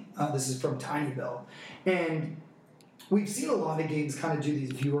Army. This is from TinyBuild. And we've seen a lot of games kind of do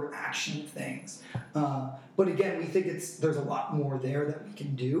these viewer action things. But again, we think there's a lot more there that we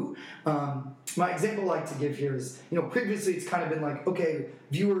can do. My example I like to give here is, previously it's kind of been like, okay,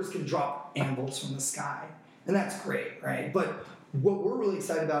 viewers can drop anvils from the sky. And that's great, right? But what we're really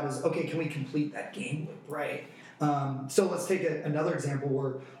excited about is, okay, can we complete that game loop, right? So let's take another example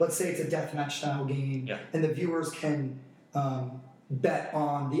where, let's say it's a deathmatch style game, and the viewers can bet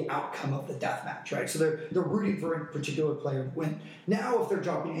on the outcome of the deathmatch, right? So they're rooting for a particular player to win. Now, if they're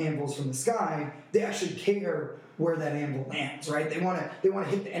dropping anvils from the sky, they actually care where that anvil lands, right? They want to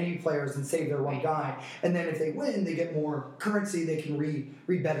hit the enemy players and save their one guy, and then if they win, they get more currency. They can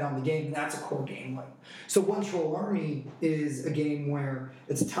re-bet it on the game, and that's a core game loop. So One Troll Army is a game where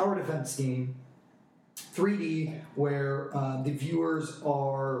it's a tower defense game, 3D, where the viewers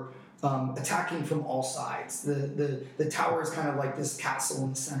are attacking from all sides. The tower is kind of like this castle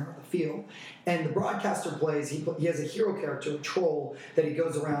in the center of the field. And the broadcaster plays, he has a hero character, a troll, that he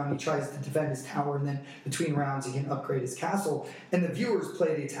goes around, he tries to defend his tower, and then between rounds he can upgrade his castle. And the viewers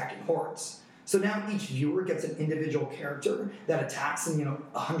play the attacking hordes. So now each viewer gets an individual character that attacks in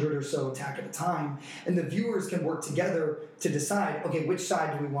 100 or so attack at a time, and the viewers can work together to decide, okay, which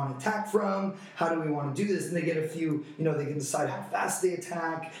side do we want to attack from? How do we want to do this? And they get a few, they can decide how fast they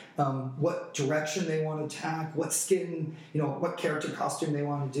attack, what direction they want to attack, what skin, what character costume they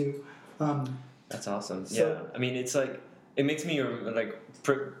want to do. That's awesome. So, yeah, I mean, it's like it makes me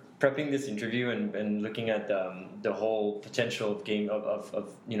prepping this interview and looking at the whole potential of game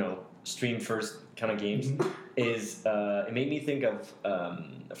of stream first kind of games is it made me think of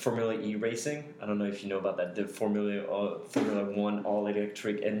Formula E racing. I don't know if you know about that, the Formula One all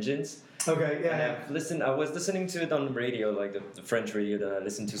electric engines. Okay, yeah. And I was listening to it on the radio, like the French radio that I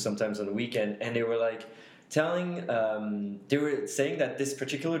listen to sometimes on the weekend, and they were like they were saying that this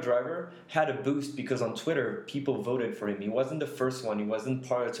particular driver had a boost because on Twitter people voted for him. He wasn't the first one, he wasn't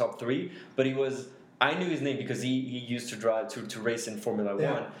part of the top 3, but I knew his name because he used to drive to race in Formula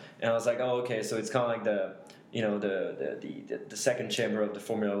One, and I was like, oh, okay, so it's kind of like the second chamber of the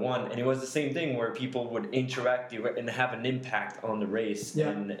Formula One, and it was the same thing where people would interact and have an impact on the race,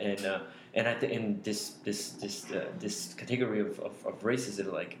 and in this category of races,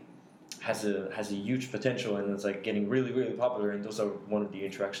 it like has a huge potential, and it's like getting really, really popular, and those are one of the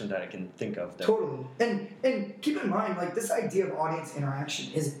interactions that I can think of. Totally, and keep in mind, like, this idea of audience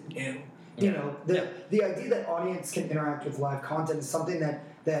interaction isn't new. The idea that audience can interact with live content is something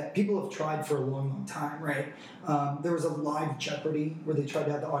that people have tried for a long, long time, right? There was a live Jeopardy where they tried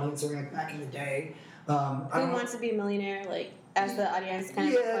to have the audience interact back in the day. Who wants to be a millionaire? Like, as the audience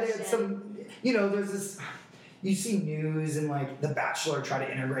kind of they had some. There's this. You see news and like The Bachelor try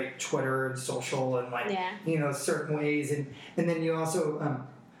to integrate Twitter and social and certain ways, and then you also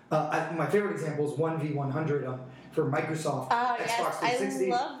my favorite example is 1v100 for Microsoft Xbox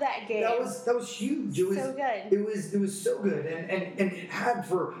 360. I love that game. That was huge. It was so good. It was so good, and it had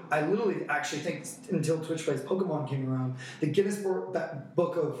I literally actually think until Twitch Plays Pokemon came around, the Guinness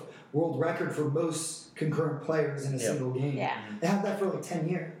Book of World Record for most concurrent players in a single game. Yeah. They had that for like 10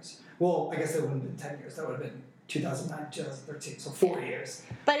 years. Well, I guess that wouldn't have been 10 years. That would have been 2009, 2013, so 4 years.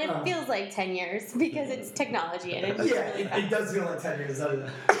 But it feels like 10 years because it's technology and it's really fun. It does feel like 10 years.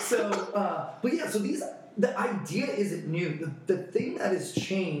 So, but yeah, so the idea isn't new. The thing that has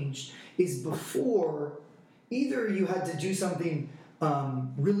changed is before, either you had to do something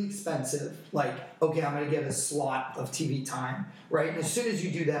really expensive, like, okay, I'm going to get a slot of TV time, right? And as soon as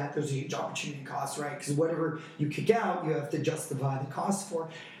you do that, there's a huge opportunity cost, right? Because whatever you kick out, you have to justify the cost for.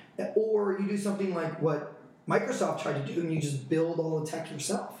 Or you do something like what Microsoft tried to do, and you just build all the tech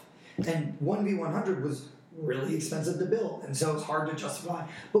yourself. And 1v100 was really expensive to build, and so it's hard to justify.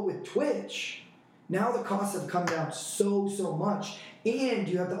 But with Twitch, now the costs have come down so much, and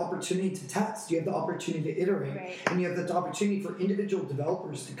you have the opportunity to test, you have the opportunity to iterate, and you have the opportunity for individual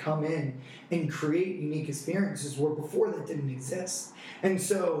developers to come in and create unique experiences where before that didn't exist. And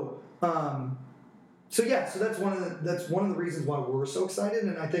so so that's one of the reasons why we're so excited,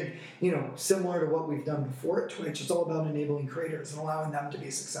 and I think similar to what we've done before at Twitch, it's all about enabling creators and allowing them to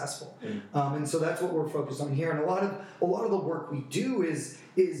be successful, and so that's what we're focused on here. And a lot of the work we do is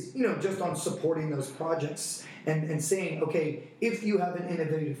just on supporting those projects and saying, okay, if you have an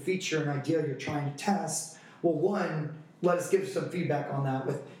innovative feature, an idea you're trying to test, well, one, let us give some feedback on that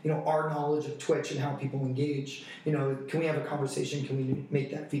with our knowledge of Twitch and how people engage. Can we have a conversation? Can we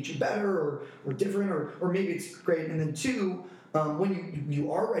make that feature better or different or maybe it's great? And then two, when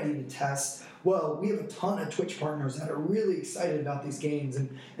you are ready to test, well, we have a ton of Twitch partners that are really excited about these games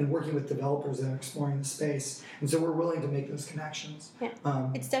and working with developers that are exploring the space. And so we're willing to make those connections. Yeah.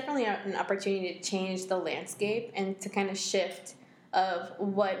 It's definitely an opportunity to change the landscape and to kind of shift of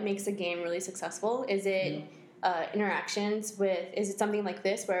what makes a game really successful. Is it interactions with, is it something like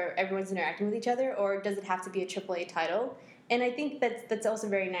this where everyone's interacting with each other, or does it have to be a AAA title? And I think that's also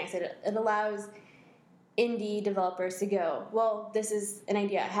very nice. It allows indie developers to go, well, this is an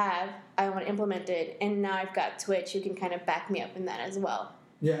idea I have, I want to implement it, and now I've got Twitch who can kind of back me up in that as well.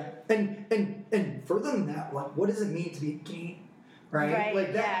 Yeah, and further than that, like, what does it mean to be a game? Right?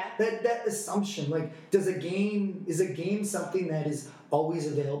 Like that assumption, like, is a game something that is always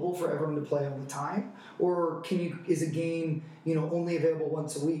available for everyone to play all the time, or is a game only available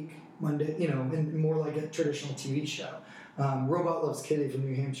once a week, Monday, and more like a traditional TV show? Robot Loves Kitty from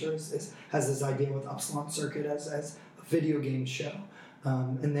New Hampshire has this idea with Upsilon Circuit as a video game show,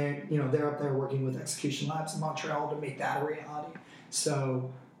 and they're up there working with Execution Labs in Montreal to make that a reality.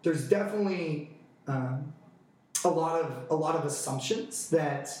 So there's definitely a lot of assumptions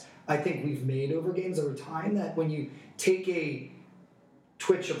that I think we've made over games over time that when you take a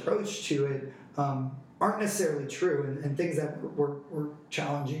Twitch approach to it aren't necessarily true, and things that we're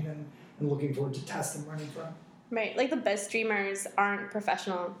challenging and looking forward to test and learning from. Right, like the best streamers aren't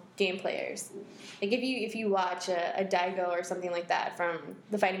professional game players. Like if you watch a Daigo or something like that from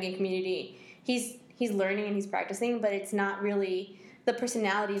the fighting game community, he's learning and he's practicing, but it's not really, the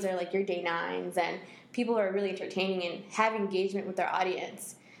personalities are like your Day Nines, and people are really entertaining and have engagement with their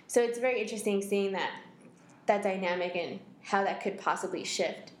audience. So it's very interesting seeing that dynamic and how that could possibly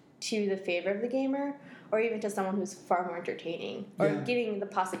shift to the favor of the gamer, or even to someone who's far more entertaining, or giving the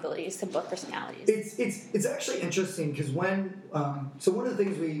possibilities to both personalities. It's actually interesting because when so one of the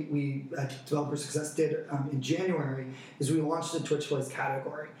things we at Developer Success did in January is we launched the Twitch Plays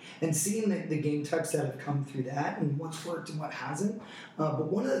category, and seeing the game types that have come through that and what's worked and what hasn't.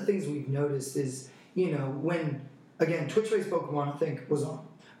 But one of the things we've noticed is when again Twitch Plays Pokemon I think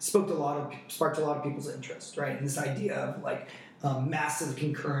sparked a lot of people's interest, right? And this idea of like massive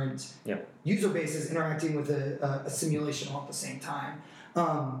concurrent user bases interacting with a simulation all at the same time.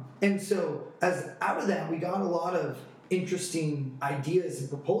 And so as out of that, we got a lot of interesting ideas and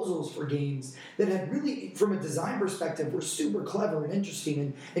proposals for games that had really, from a design perspective, were super clever and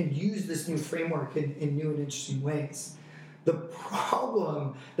interesting and used this new framework in new and interesting ways. The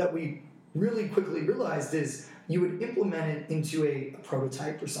problem that we really quickly realized is you would implement it into a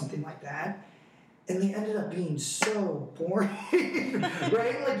prototype or something like that, and they ended up being so boring,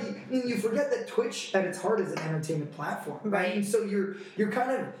 right? Like you forget that Twitch at its heart is an entertainment platform, right? And so you're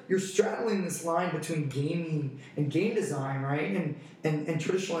straddling this line between gaming and game design, right? And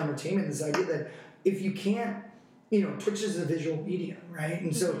traditional entertainment. This idea that if you can't, Twitch is a visual medium, right?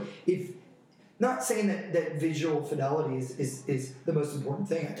 And so not saying that visual fidelity is the most important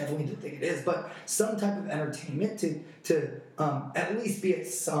thing. I definitely don't think it is, but some type of entertainment to at least be at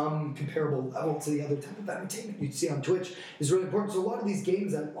some comparable level to the other type of entertainment you'd see on Twitch is really important. So a lot of these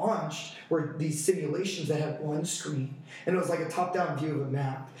games that launched were these simulations that had one screen, and it was like a top-down view of a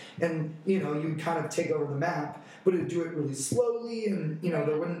map, and you'd kind of take over the map, but it'd do it really slowly, and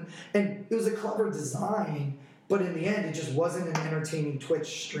there wouldn't, and it was a clever design. But in the end, it just wasn't an entertaining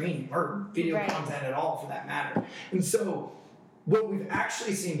Twitch stream or video content at all, for that matter. And so what we've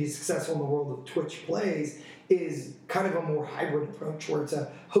actually seen be successful in the world of Twitch Plays is kind of a more hybrid approach, where it's a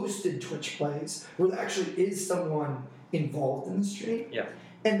hosted Twitch Plays, where there actually is someone involved in the stream. Yeah.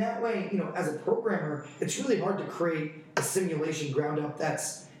 And that way, as a programmer, it's really hard to create a simulation ground up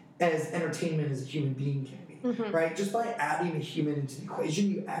that's as entertainment as a human being can be. Right? Just by adding a human into the equation,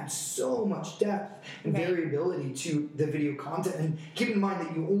 you add so much depth and variability to the video content. And keep in mind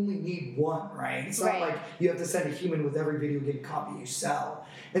that you only need one, right? It's not like you have to send a human with every video game copy you sell.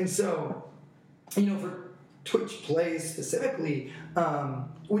 And so, for Twitch Plays specifically,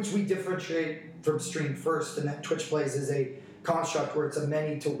 which we differentiate from Stream First, and that Twitch Plays is a construct where it's a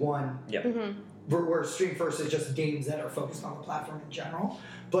many to one. Where Stream First is just games that are focused on the platform in general.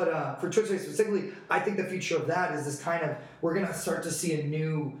 But for Twitch Plays specifically, I think the future of that is this kind of, we're going to start to see a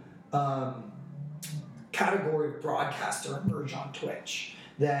new category of broadcaster emerge on Twitch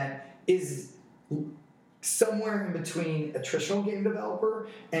that is somewhere in between a traditional game developer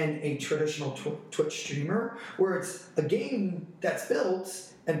and a traditional Twitch streamer, where it's a game that's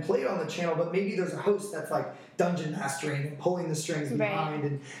built and played on the channel, but maybe there's a host that's like dungeon mastering and pulling the strings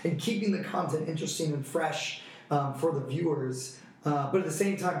behind and keeping the content interesting and fresh for the viewers, but at the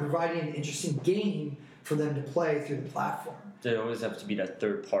same time providing an interesting game for them to play through the platform. There always have to be that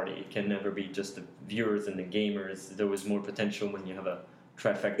third party. It can never be just the viewers and the gamers. There was more potential when you have a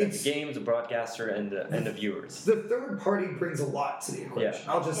trifecta: the games, the broadcaster, and the viewers. The third party brings a lot to the equation.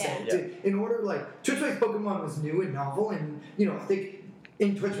 I'll just say, in order, like Twitch-based Pokemon was new and novel, and I think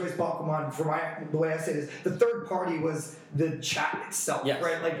in Twitch-based Pokemon, the way I say this, the third party was the chat itself,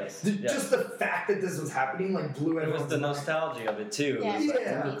 right? Like just the fact that this was happening, like blew everyone's mind. It was the nostalgia of it too. Yeah,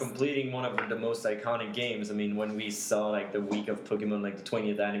 It was like completing one of the most iconic games. I mean, when we saw like the week of Pokemon, like the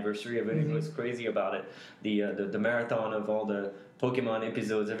 20th anniversary of it, it was crazy about it. The marathon of all the Pokemon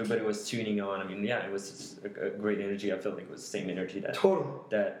episodes, everybody was tuning on. I mean, it was just a great energy. I felt like it was the same energy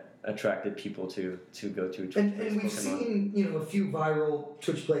that attracted people to go to Twitch. And we've seen a few viral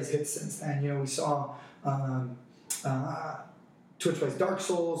Twitch plays hits since then. We saw Twitch plays Dark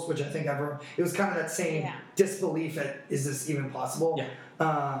Souls, which I think it was kind of that same disbelief at, is this even possible?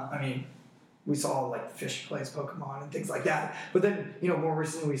 I mean, we saw like Fish plays Pokemon and things like that. But then more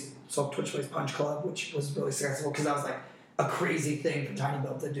recently we saw Twitch plays Punch Club, which was really successful because that was like a crazy thing for Tiny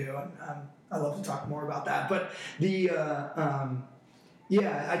Build to do, and I love to talk more about that. But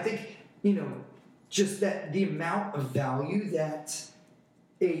I think just that the amount of value that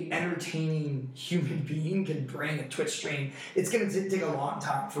a entertaining human being can bring a Twitch stream, it's going to take a long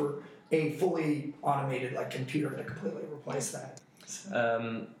time for a fully automated like computer to completely replace that.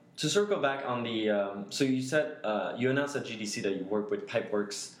 So. To circle back on the, so you said you announced at GDC that you work with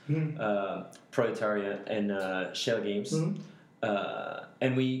Pipeworks, Proletariat, and Shell Games,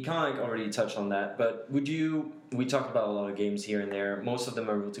 and we kind of like already touched on that. But we talked about a lot of games here and there. Most of them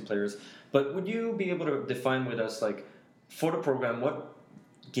are multiplayers. But would you be able to define with us, like, for the program, what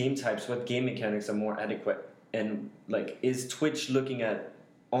game types, what game mechanics are more adequate, and like, is Twitch looking at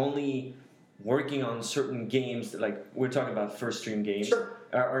only working on certain games, like we're talking about first stream games? Sure.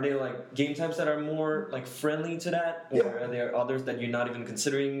 Are there like game types that are more like friendly to that, or are there others that you're not even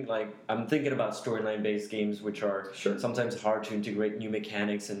considering? Like I'm thinking about storyline based games, which are sometimes hard to integrate new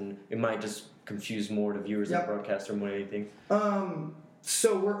mechanics, and it might just confuse more the viewers and broadcaster more than anything.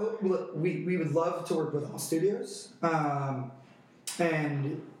 So we would love to work with all studios, and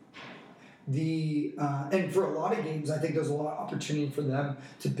for a lot of games, I think there's a lot of opportunity for them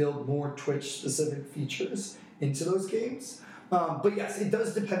to build more Twitch specific features into those games. But yes, it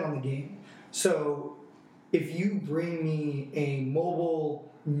does depend on the game. So if you bring me a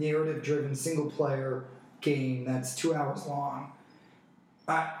mobile narrative-driven single-player game that's 2 hours long,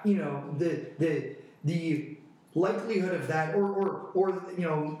 the likelihood of that, or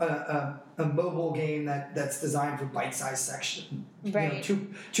a mobile game that's designed for bite-sized section,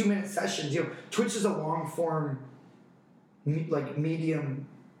 2 minute sessions. Twitch is a long-form, like medium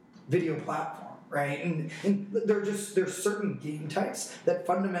video platform. Right, and there's certain game types that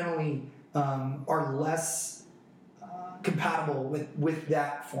fundamentally are less compatible with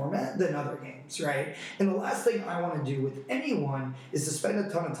that format than other games, right? And the last thing I want to do with anyone is to spend a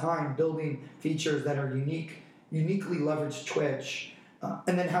ton of time building features that are uniquely leverage Twitch,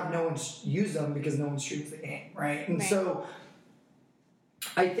 and then have no one use them because no one streams the game, right? And so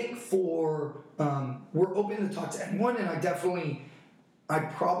I think we're open to talk to anyone, and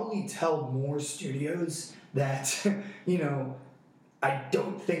I'd probably tell more studios that, I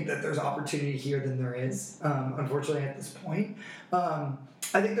don't think that there's opportunity here than there is, unfortunately, at this point. I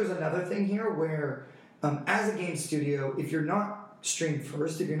think there's another thing here where, as a game studio, if you're not stream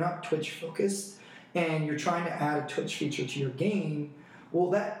first, if you're not Twitch focused, and you're trying to add a Twitch feature to your game, well,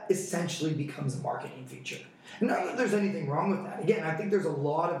 that essentially becomes a marketing feature. Not that there's anything wrong with that. Again, I think there's a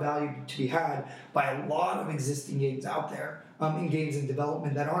lot of value to be had by a lot of existing games out there, in games in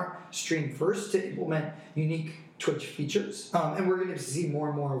development that aren't streamed first to implement unique Twitch features. And we're going to see more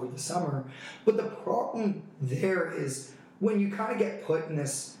and more over the summer. But the problem there is when you kind of get put in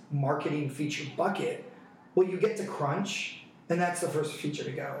this marketing feature bucket, well, you get to crunch, and that's the first feature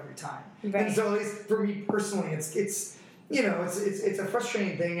to go every time. And so at least for me personally, it's a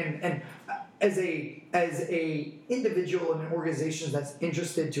frustrating thing, and as a individual and an organization that's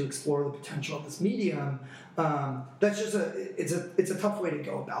interested to explore the potential of this medium, that's just it's a tough way to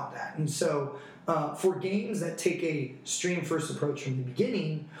go about that. And so for games that take a stream first approach from the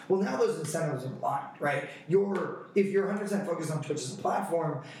beginning, well, now those incentives are aligned, right? If you're 100% focused on Twitch as a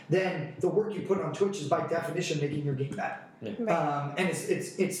platform, then the work you put on Twitch is by definition making your game better. Yeah. Right. And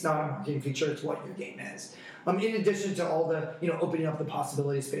it's not a marketing feature; it's what your game is. In addition to all the opening up the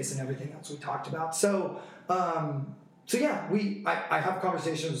possibility space and everything else we talked about. So yeah, I have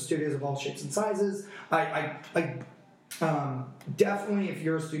conversations with studios of all shapes and sizes. I definitely, if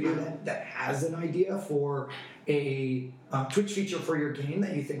you're a studio that has an idea for a Twitch feature for your game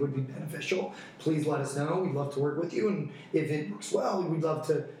that you think would be beneficial, please let us know. We'd love to work with you, and if it works well, we'd love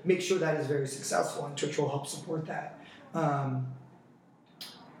to make sure that is very successful, and Twitch will help support that.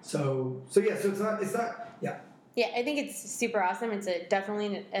 So it's not. Yeah, I think it's super awesome. It's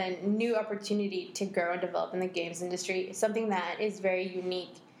definitely a new opportunity to grow and develop in the games industry. It's something that is very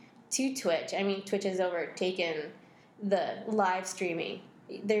unique to Twitch. I mean, Twitch has overtaken the live streaming.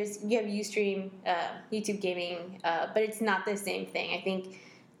 You have Ustream, YouTube gaming, but it's not the same thing. I think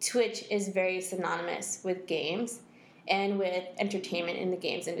Twitch is very synonymous with games and with entertainment in the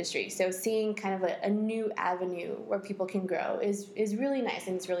games industry. So seeing kind of a new avenue where people can grow is really nice,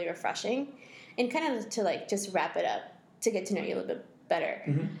 and it's really refreshing. And kind of to just wrap it up, to get to know you a little bit better.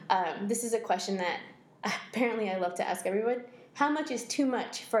 Mm-hmm. This is a question that apparently I love to ask everyone. How much is too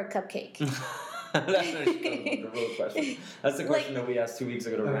much for a cupcake? That's the real question. That's the question that we asked 2 weeks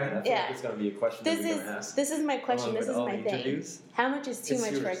ago to Ryan. I feel like it's going to be a question that we're going to ask. This is my question. This is my thing. How much is too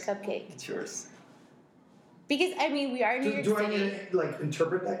much for a cupcake? It's yours. Because, I mean, we are in New York City. Do I need to,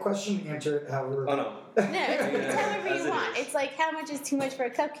 interpret that question and answer it however... Oh, no. No, it's however you want. It's like, how much is too much for a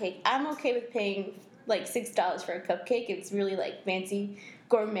cupcake? I'm okay with paying, $6 for a cupcake. It's really, fancy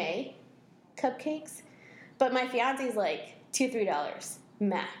gourmet cupcakes. But my fiance's $2, $3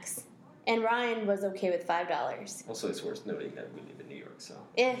 max. And Ryan was okay with $5. Also, it's worth noting that we live in New York, so...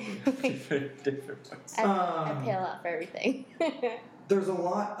 Yeah. different parts. I pay a lot for everything. There's a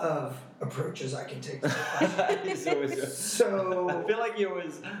lot of approaches I can take to that. So I feel like you're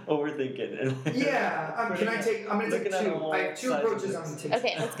always overthinking it. Yeah, I'm going to take two. I have two approaches I'm going to take.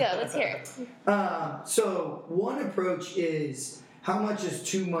 Okay, let's go. Let's hear it. So one approach is how much is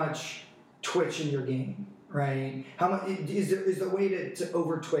too much Twitch in your game, right? How much is there a way to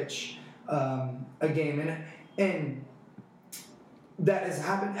over Twitch a game, and that has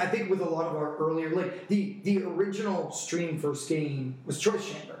happened, I think, with a lot of our earlier, the original stream first game was Choice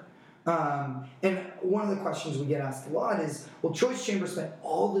Chamber. And one of the questions we get asked a lot is, well, Choice Chamber spent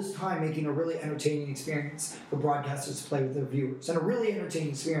all this time making a really entertaining experience for broadcasters to play with their viewers, and a really entertaining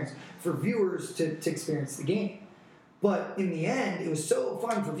experience for viewers to experience the game. But in the end, it was so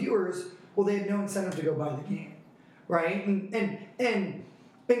fun for viewers, well, they had no incentive to go buy the game, right?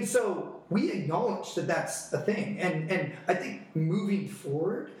 And so we acknowledge that that's a thing. And I think moving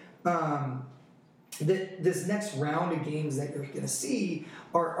forward, this next round of games that you're going to see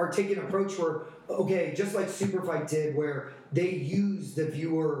are taking an approach where, okay, just like Superfight did, where they use the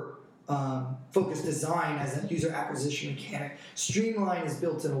viewer focused design as a user acquisition mechanic, Streamline is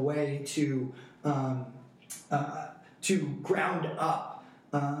built in a way to ground up,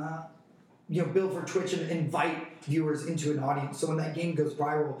 build for Twitch and invite viewers into an audience. So when that game goes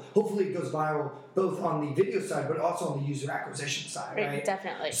viral, hopefully it goes viral both on the video side, but also on the user acquisition side, right?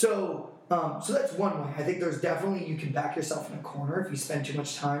 Definitely. So that's one way. I think there's definitely, you can back yourself in a corner if you spend too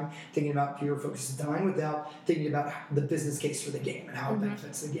much time thinking about viewer-focused design without thinking about the business case for the game and how it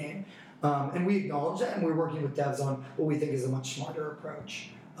benefits the game. And we acknowledge that, and we're working with devs on what we think is a much smarter approach.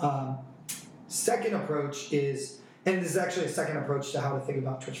 Second approach is, and this is actually a second approach to how to think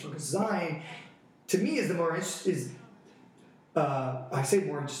about Twitch-focused design, to me is I say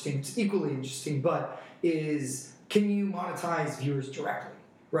more interesting, it's equally interesting, but is, can you monetize viewers directly,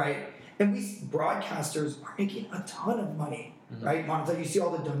 right? And we broadcasters are making a ton of money, right? Monetize, you see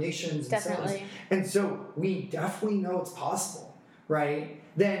all the donations and sales. And so we definitely know it's possible, right?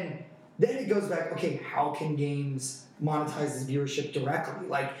 Then it goes back, okay, how can games monetize this viewership directly?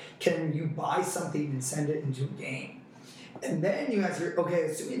 Can you buy something and send it into a game? And then you ask, okay,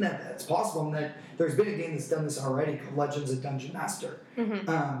 assuming that that's possible, and that there's been a game that's done this already called Legends of Dungeon Master.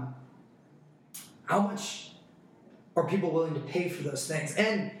 How much are people willing to pay for those things?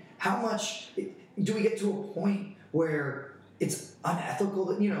 And how much do we get to a point where it's unethical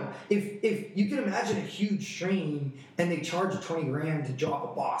that, if you can imagine a huge stream and they charge $20,000 to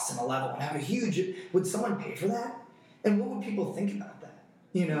drop a boss in a level and have a huge, would someone pay for that? And what would people think about that?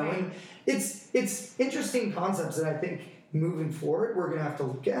 And it's interesting concepts that I think moving forward we're going to have to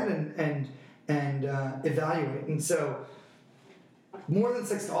look at and and evaluate. And so, more than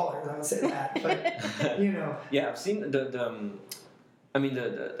 $6, I would say that. But Yeah, I've seen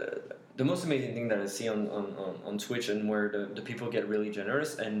the most amazing thing that I see on Twitch, and where the people get really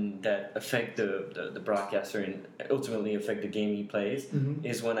generous and that affect the broadcaster and ultimately affect the game he plays,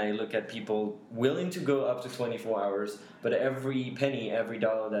 is when I look at people willing to go up to 24 hours, but every penny, every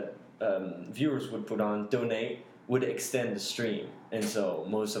dollar that viewers would put on, donate, would extend the stream. And so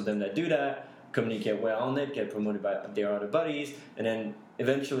most of them that do that communicate well on it, get promoted by their other buddies, and then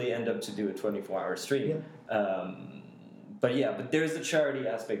eventually end up to do a 24-hour stream. But there's the charity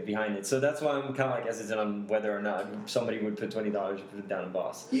aspect behind it. So that's why I'm kind of like hesitant on whether or not somebody would put $20 to put it down in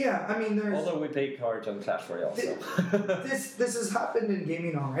Boss. Yeah, I mean, there's... Although we pay cards on Clash Royale, so... this has happened in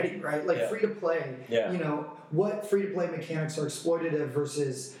gaming already, right? Like, free-to-play, what free-to-play mechanics are exploitative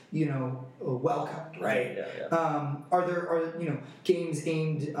versus, welcomed, right? Are there games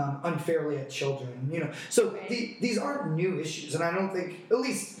aimed unfairly at children, So these aren't new issues, and I don't think, at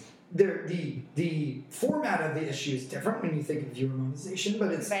least... The format of the issue is different when you think of viewer monetization,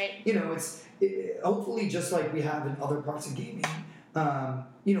 but it's it's hopefully just like we have in other parts of gaming.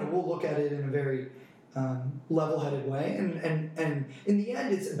 We'll look at it in a very level-headed way, and in the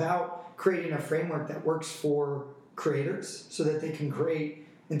end, it's about creating a framework that works for creators so that they can create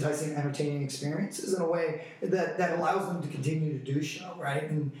enticing, entertaining experiences in a way that allows them to continue to do so,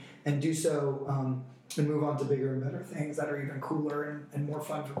 right, and do so. And move on to bigger and better things that are even cooler and more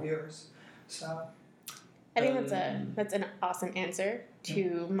fun for viewers. So, I think that's an awesome answer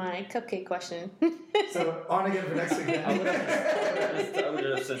to my cupcake question. So on again for next week. I would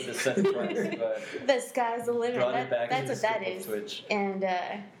have said the second price, but the sky's the limit. That's what that is. Twitch. And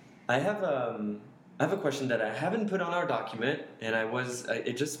I have a question that I haven't put on our document, and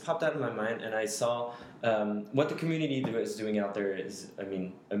it just popped out of my mind, and I saw what the community is doing out there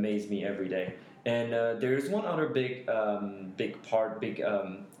amaze me every day. And there's one other big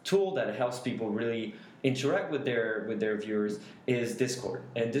tool that helps people really interact with their viewers is Discord.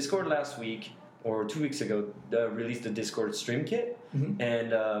 And Discord last week or 2 weeks ago released the Discord Stream Kit,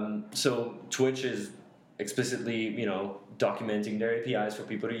 and so Twitch is explicitly documenting their APIs for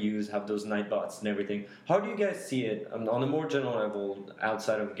people to use, have those night bots and everything. How do you guys see it on a more general level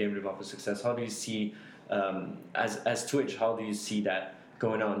outside of game developer success? How do you see as Twitch? How do you see that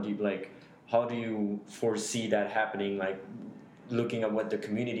going on? How do you foresee that happening? Like looking at what the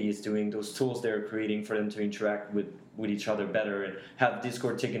community is doing, those tools they're creating for them to interact with each other better, and have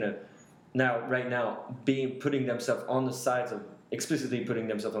Discord taking putting themselves on the sides of explicitly putting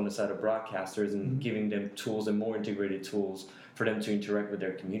themselves on the side of broadcasters and giving them tools and more integrated tools for them to interact with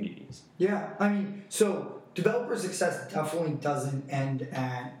their communities. Yeah, I mean, so developer success definitely doesn't end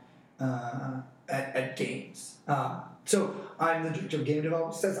at games. So I'm the director of game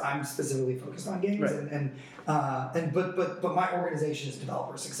development success. I'm specifically focused on games, right. But my organization is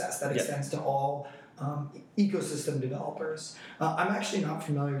developer success. That extends to all ecosystem developers. I'm actually not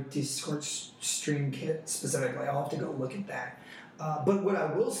familiar with Discord Stream Kit specifically. I'll have to go look at that. But what I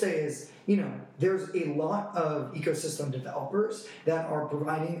will say is, there's a lot of ecosystem developers that are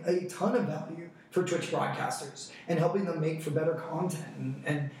providing a ton of value for Twitch broadcasters and helping them make for better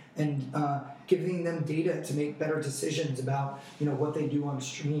content and giving them data to make better decisions about what they do on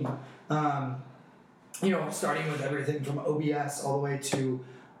stream. Starting with everything from OBS all the way to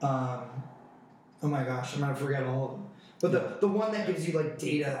oh my gosh, I'm gonna forget all of them. But the one that gives you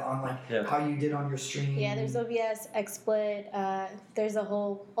data on how you did on your stream. Yeah, there's OBS, XSplit. There's a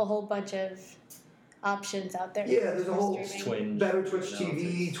whole bunch of options out there. Yeah, there's a whole Twinge. Better Twitch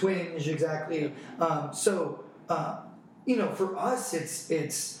TV, Twinge, exactly. For us,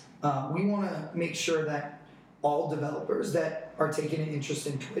 it's we want to make sure that all developers that are taking an interest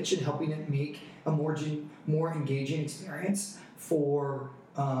in Twitch and helping it make a more engaging experience for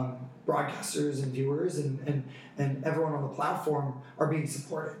broadcasters and viewers and everyone on the platform are being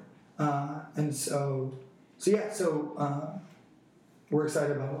supported. We're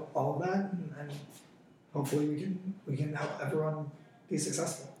excited about all of that, and hopefully we can help everyone be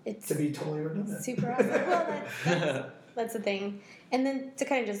successful. To be totally redundant. Super awesome. Well, that's the thing. And then to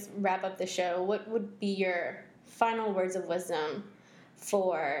kind of just wrap up the show, what would be your final words of wisdom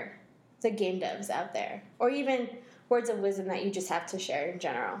for the game devs out there, or even words of wisdom that you just have to share in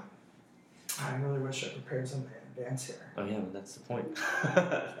general? I really wish I prepared something in advance here. Oh yeah, but that's the point.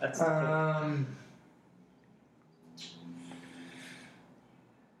 That's the point.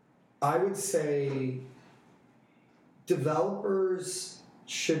 I would say developers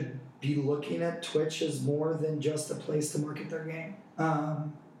should be looking at Twitch as more than just a place to market their game.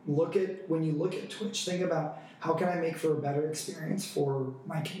 when you look at Twitch, think about how can I make for a better experience for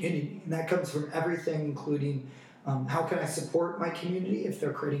my community, and that comes from everything, including how can I support my community if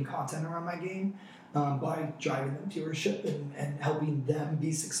they're creating content around my game by driving them viewership and helping them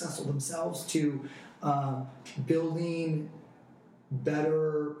be successful themselves, to building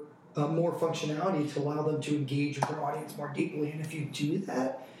better, more functionality to allow them to engage with their audience more deeply. And if you do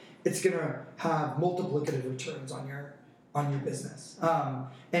that, it's going to have multiplicative returns on your business.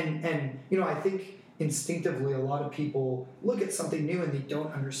 And you know, I think instinctively a lot of people look at something new and they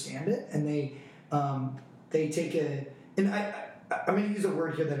don't understand it, and they take and I'm going to use a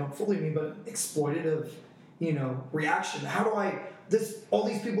word here that I don't fully mean, but exploitative, you know, reaction. How do all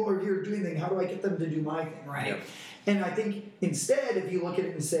these people are here doing things, how do I get them to do my thing, right? Yep. And I think instead, if you look at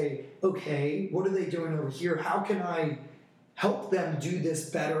it and say, okay, what are they doing over here? How can I help them do this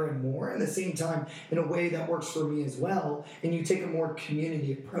better and more, and at the same time in a way that works for me as well? And you take a more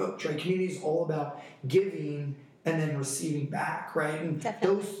community approach, right? Community is all about giving and then receiving back, right? And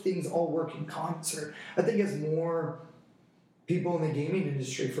Definitely. Those things all work in concert. I think as more people in the gaming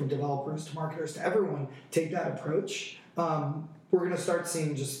industry, from developers to marketers to everyone, take that approach, we're going to start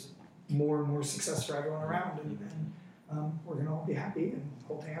seeing just more and more success for everyone around, and we're going to all be happy and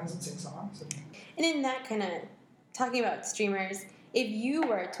hold hands and sing songs. And in that kind of, talking about streamers, if you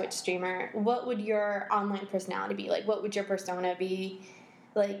were a Twitch streamer, what would your online personality be? Like, what would your persona be?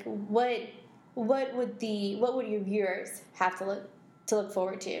 Like, what would your viewers have to look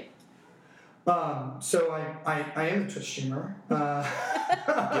forward to? So I am a Twitch streamer. Give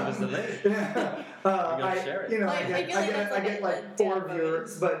us the link. Share it. You know, I get like 4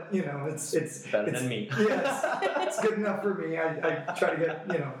 viewers, but you know, it's better than me. Yes, it's good enough for me. I try to get,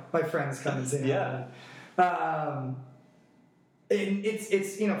 you know, my friends come and say hi. And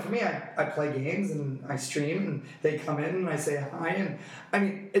it's you know, for me, I play games and I stream and they come in and I say hi, and I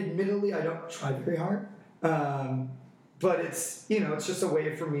mean, admittedly, I don't try very hard, but it's, you know, it's just a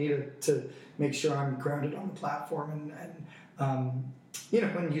way for me to make sure I'm grounded on the platform and you know,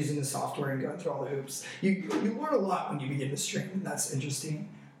 when using the software and going through all the hoops, you learn a lot when you begin to stream, and that's interesting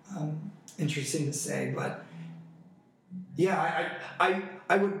to say. But yeah,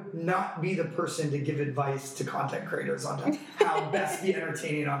 I would not be the person to give advice to content creators on how best be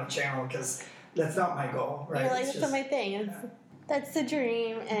entertaining on a channel, because that's not my goal, right? You're like, that's not my thing. That's the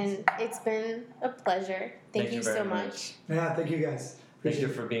dream, and it's been a pleasure. Thank you so much. Yeah, thank you guys. Thank you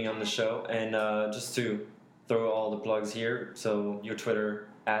for being on the show. And just to throw all the plugs here, so your Twitter,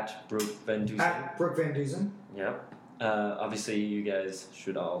 at Brooke Van Dusen. At Brooke Van Dusen. Yep. Obviously, you guys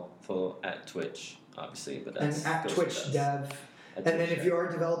should all follow at Twitch, obviously. But that's, and at Twitch Dev. And then if you are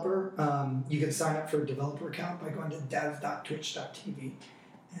a developer, you can sign up for a developer account by going to dev.twitch.tv.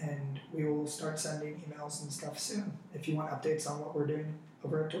 And we will start sending emails and stuff soon if you want updates on what we're doing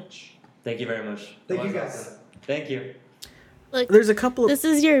over at Twitch. Thank you very much. Thank you guys. Awesome. Thank you. Look, there's a couple of... This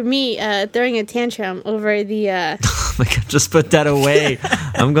is me throwing a tantrum over the... Oh my god, just put that away.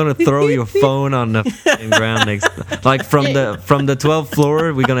 I'm going to throw your phone on the ground next... Like from the 12th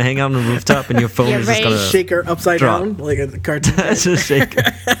floor, we're going to hang out on the rooftop and your phone is just going to... Shake her upside down like a cartoon. Just shake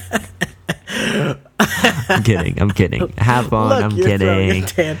her. I'm kidding. Have fun. Look, I'm you're kidding. Throwing a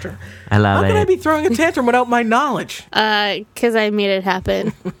tantrum. I love How it. can I be throwing a tantrum without my knowledge? Because I made it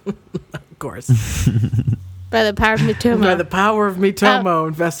happen. Of course. By the power of Mitomo. By the power of Mitomo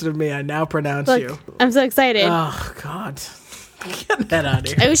invested in me, I now pronounce you. I'm so excited. Oh, God. Get that out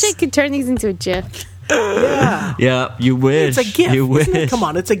of here. I wish I could turn these into a GIF. Yeah. Yeah, you wish. It's a GIF. You wish. Come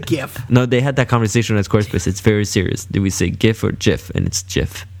on, it's a GIF. No, they had that conversation at Squarespace. It's very serious. Do we say GIF or GIF? And it's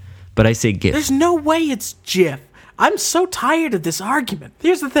GIF. But I say GIF. There's no way it's GIF. I'm so tired of this argument.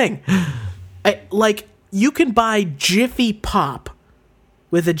 Here's the thing. You can buy Jiffy Pop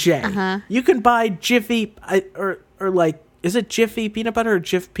with a J. Uh-huh. You can buy Jiffy, or is it Jiffy peanut butter or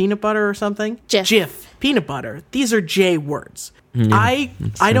Jif peanut butter or something? Jif peanut butter. These are J words. Yeah,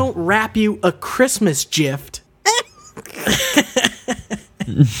 I don't wrap you a Christmas gift.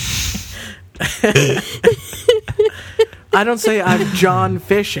 I don't say I'm John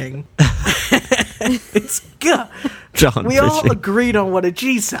Fishing. It's good. John we Fishing. all agreed on what a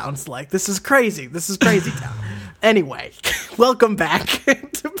G sounds like. This is crazy. This is crazy town. Anyway, welcome back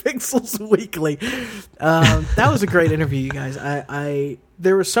to Pixels Weekly. That was a great interview, you guys.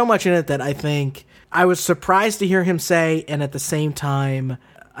 There was so much in it that I think I was surprised to hear him say, and at the same time,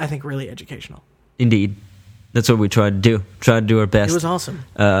 I think really educational. Indeed. That's what we tried to do. Tried to do our best. It was awesome.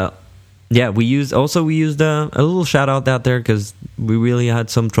 Yeah, we used a little shout out out there because we really had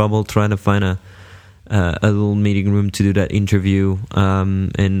some trouble trying to find a little meeting room to do that interview.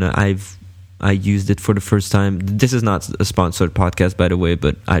 And I used it for the first time. This is not a sponsored podcast, by the way,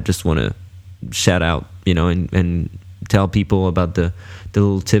 but I just want to shout out, and tell people about the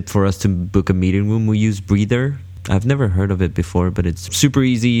little tip for us to book a meeting room. We use Breather. I've never heard of it before, but it's super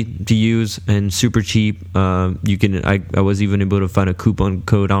easy to use and super cheap. I was even able to find a coupon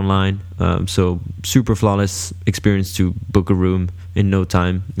code online. So super flawless experience to book a room in no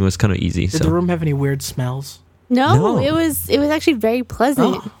time. It was kind of easy. Did the room have any weird smells? No, it was actually very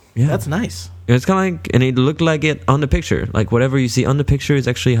pleasant. Oh, yeah. That's nice. It's kind of like, and it looked like it on the picture. Like whatever you see on the picture is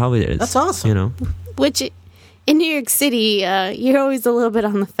actually how it is. That's awesome. Which, in New York City, you're always a little bit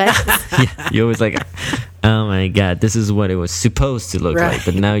on the fence. Yeah, you're always like, oh my god, this is what it was supposed to look like.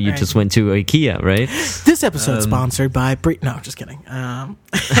 But now you just went to IKEA, right? This episode sponsored by No, just kidding.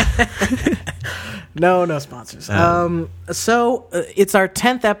 No sponsors. So it's our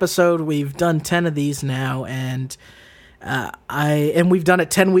 10th episode. We've done 10 of these now, and we've done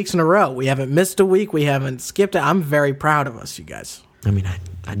it 10 weeks in a row. We haven't missed a week. We haven't skipped it. I'm very proud of us, you guys. I mean,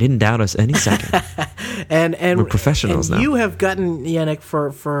 I didn't doubt us any second. and we're professionals and now. You have gotten, Yannick,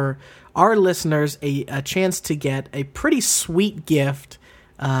 for our listeners a chance to get a pretty sweet gift.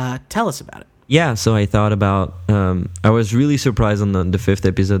 Tell us about it. Yeah, so I thought about, I was really surprised on the 5th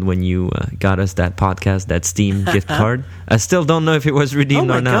episode when you got us that podcast, that Steam gift card. I still don't know if it was redeemed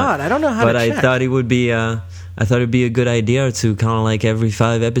or not. Oh my God, I don't know how but to check. I thought it would be a good idea to kind of like every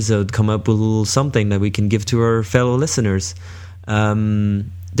 5 episodes come up with a little something that we can give to our fellow listeners.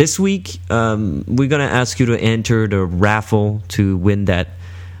 This week, we're going to ask you to enter the raffle to win that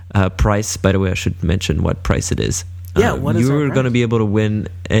prize. By the way, I should mention what price it is. Yeah, what is you're going to be able to win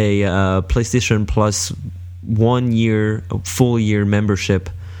a PlayStation Plus 1 year, full year membership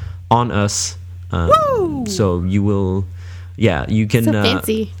on us. Woo! So you will, you can. So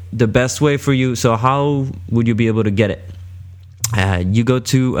fancy. The best way for you. So how would you be able to get it? You go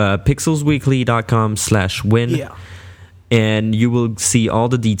to pixelsweekly.com/win. Yeah. And you will see all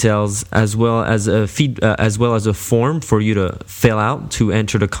the details as well as a form for you to fill out to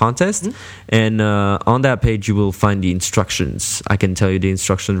enter the contest. Mm-hmm. And on that page, you will find the instructions. I can tell you the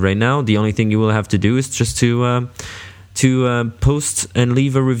instructions right now. The only thing you will have to do is just to post and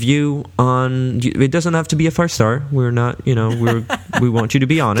leave a review on. It doesn't have to be a 5-star. We're not, we want you to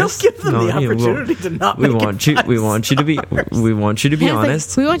be honest. Don't give them the opportunity to not make it 5 We want you to be honest. We want you to be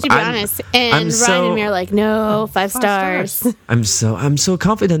honest. And Ryan and me are like, no, 5 stars. I'm so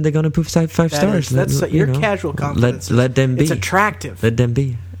confident they're gonna put 5 stars. That's your casual confidence. Let them be. It's attractive. Let them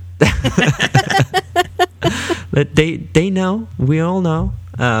be. They know. We all know.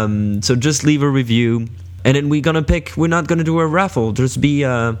 So just leave a review. And then we're not gonna do a raffle. Just be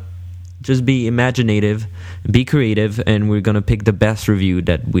imaginative, be creative, and we're gonna pick the best review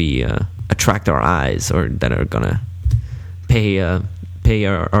that we attract our eyes or that are gonna pay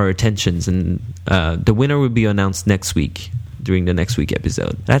our attentions. And the winner will be announced next week during the next week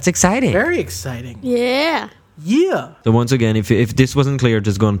episode. That's exciting. Very exciting. Yeah. Yeah. So once again, if this wasn't clear,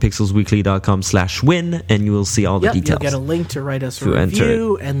 just go on pixelsweekly.com/win and you will see all the details. You'll get a link to write us a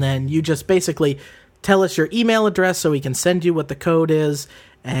review, and then you just basically tell us your email address so we can send you what the code is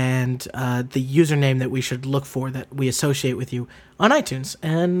and the username that we should look for that we associate with you on iTunes,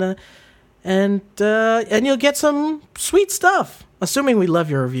 and you'll get some sweet stuff. Assuming we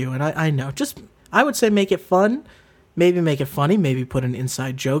love your review, and I know, I would say make it fun, maybe make it funny, maybe put an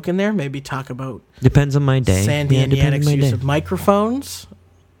inside joke in there, maybe talk about depends on my day. Sandy and Yannick's use of microphones.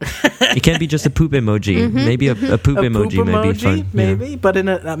 It can't be just a poop emoji. Mm-hmm. Maybe a poop emoji may be fun. Maybe, but in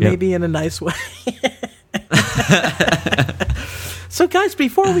a maybe in a nice way. So, guys,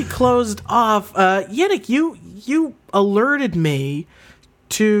 before we closed off, Yannick, you alerted me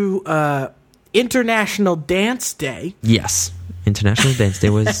to International Dance Day. Yes, International Dance Day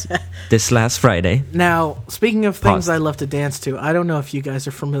was this last Friday. Now, speaking of things I love to dance to, I don't know if you guys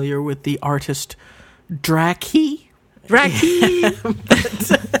are familiar with the artist Draki.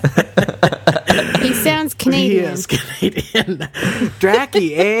 He sounds Canadian. He is Canadian.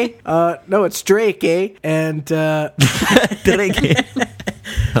 Draki, eh? No, it's Drake, eh? And Drake.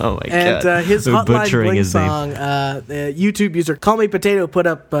 Oh my god! And his Hotline Bling song, the YouTube user Call Me Potato put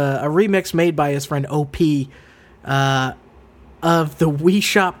up a remix made by his friend OP of the Wii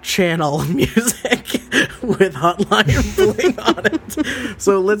Shop channel music with Hotline Bling on it.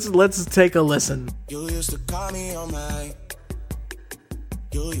 So let's take a listen. You used to call me on my.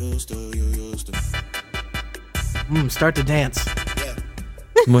 You used to. Start to dance. Yeah.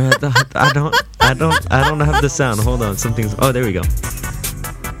 I don't have the sound. Hold on, something's. Oh, there we go.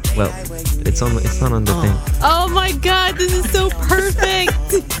 Well, it's not on the thing. Oh my god, this is so perfect.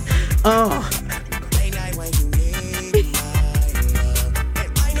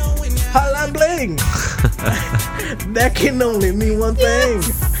 Hotline that can only mean one thing.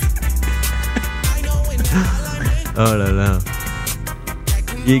 Oh no.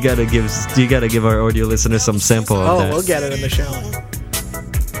 You gotta give our audio listeners some sample of that. Oh, we'll get it in the show.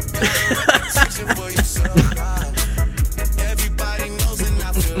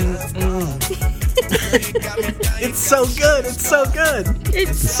 It's so good. It's so good.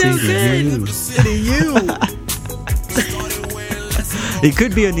 It's so good. City U. It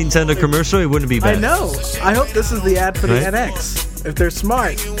could be a Nintendo commercial. It wouldn't be bad. I know. I hope this is the ad for the Right? NX. If they're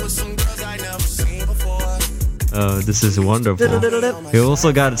smart. Oh, this is wonderful. It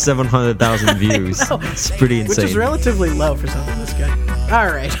also got 700,000 views. It's pretty insane. Which is relatively low for something this good. All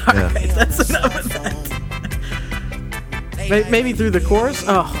right. That's enough of that. Maybe through the chorus?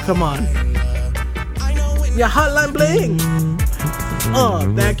 Oh, come on. Yeah, Hotline Bling. Oh,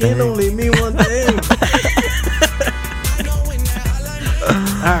 that can only mean one thing.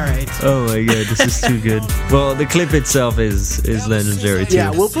 All right. Oh my god, this is too good. Well, the clip itself is legendary too. Yeah,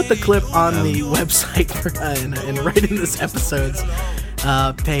 we'll put the clip on the website and right in this episode's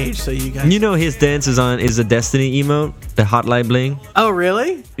page, so you guys. You know his dance is a Destiny emote, the Hotline Bling. Oh,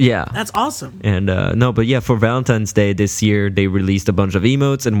 really? Yeah, that's awesome. And for Valentine's Day this year, they released a bunch of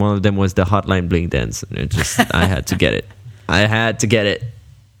emotes, and one of them was the Hotline Bling dance. And I had to get it.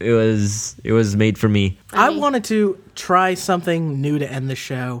 It was made for me. I wanted to try something new to end the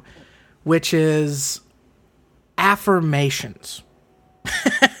show, which is affirmations.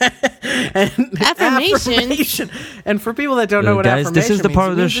 Affirmation. And for people that don't know what guys, affirmation this is the means,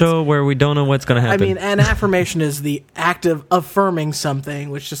 part of the show where we don't know what's going to happen. I mean, an affirmation is the act of affirming something,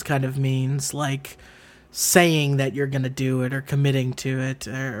 which just kind of means like saying that you're going to do it or committing to it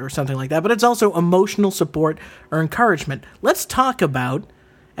or something like that. But it's also emotional support or encouragement. Let's talk about,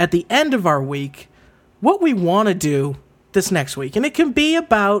 at the end of our week, what we want to do this next week. And it can be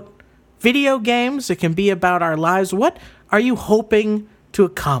about video games. It can be about our lives. What are you hoping to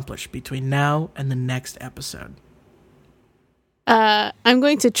accomplish between now and the next episode? I'm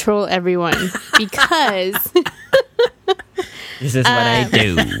going to troll everyone because this is what I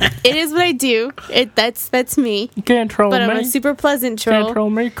do. It is what I do. That's me. You can't troll but me. I'm a super pleasant troll. Can't troll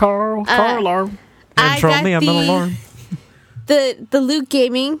me, Carl. Carl alarm. Can't troll me. I'm an alarm. The Loot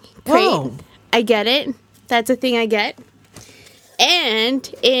Gaming crate. Whoa. I get it. That's a thing I get.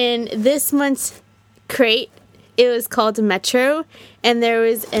 And in this month's crate, it was called Metro, and there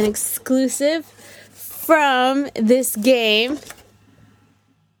was an exclusive from this game.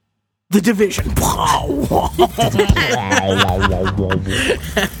 The Division. Wow.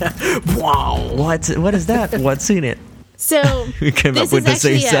 What is that? What's in it? So We came up with the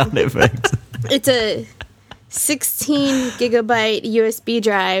same sound effect. It's a 16 gigabyte USB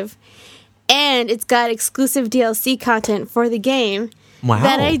drive, and it's got exclusive DLC content for the game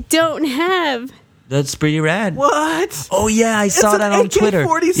that I don't have. That's pretty rad. What? Oh yeah, I saw that on Twitter.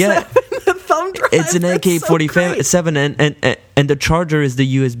 Yeah, thumb drive. It's an AK-47, and the charger is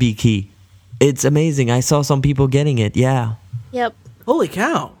the USB key. It's amazing. I saw some people getting it. Yeah. Yep. Holy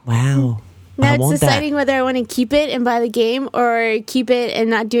cow! Wow. Now it's deciding whether I want to keep it and buy the game, or keep it and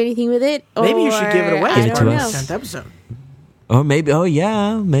not do anything with it. Maybe you should give it away. Give it to know. us. 10th episode. Or maybe. Oh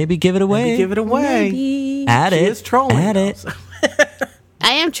yeah. Maybe give it away. Maybe give it away. Maybe. Add She it. is trolling. Add though, it. so.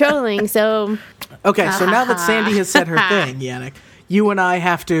 I am trolling, so Okay, so now that Sandy has said her thing, Yannick, you and I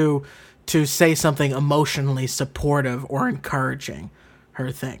have to say something emotionally supportive or encouraging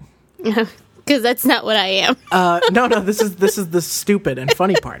her thing. because that's not what I am. No, this is the stupid and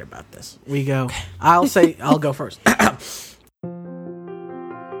funny part about this. We go. I'll go first.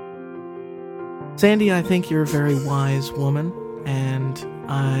 Sandy, I think you're a very wise woman, and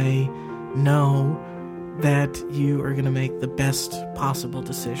I know that you are going to make the best possible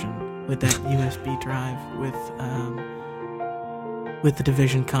decision with that USB drive with the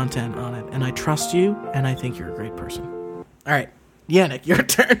Division content on it. And I trust you, and I think you're a great person. All right, Yannick, your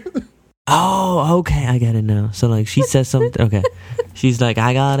turn. Oh, okay, I get it now. So like she says something. Okay, she's like,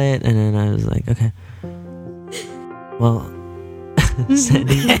 I got it, and then I was like, okay. Well,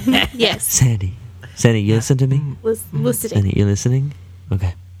 Sandy. Yes. Sandy, you listen to me. Listening. Sandy, you listening?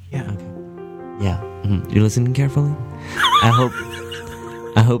 Okay. Yeah. Okay. Yeah. You're listening carefully.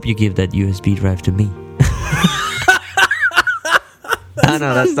 I hope you give that USB drive to me.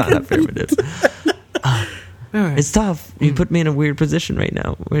 No, that's not affirmative. Right. It's tough. You put me in a weird position right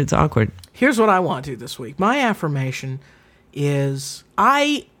now where it's awkward. Here's what I want to do this week. My affirmation is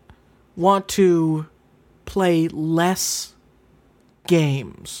I want to play less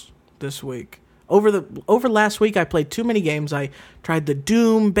games this week. over last week, I played too many games. I tried the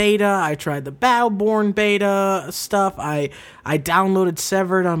Doom beta. I tried the Battleborn beta stuff. I downloaded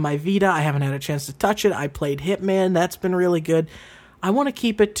Severed on my Vita. I haven't had a chance to touch it. I played Hitman. That's been really good. I want to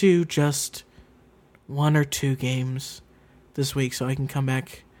keep it to just 1 or 2 games this week so I can come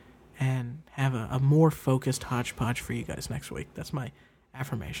back and have a more focused hodgepodge for you guys next week. That's my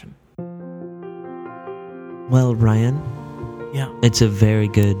affirmation. Well, Ryan, yeah, it's a very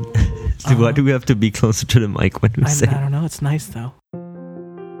good... Why do we have to be closer to the mic when we say I don't know. It's nice, though.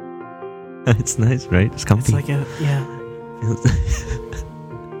 It's nice, right? It's comfy. It's like yeah.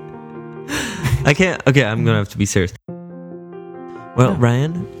 I can't... Okay, I'm going to have to be serious. Well,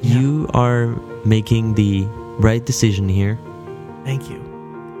 Ryan, you are making the right decision here. Thank you.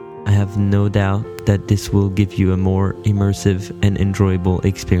 I have no doubt that this will give you a more immersive and enjoyable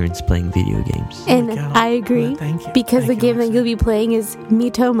experience playing video games. And I agree, thank you. because the game that you'll be playing is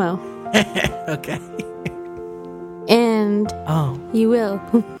Miitomo. Okay. And you will.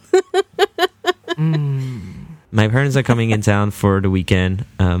 My parents are coming in town for the weekend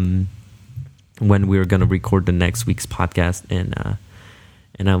when we're going to record the next week's podcast,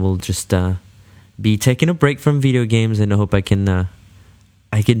 and I will just be taking a break from video games, and I hope I can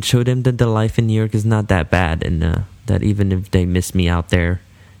show them that the life in New York is not that bad, and that even if they miss me out there,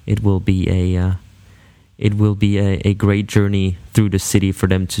 it will be a great journey through the city for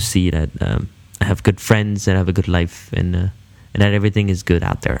them to see that I have good friends and I have a good life, and that everything is good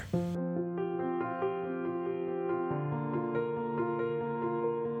out there.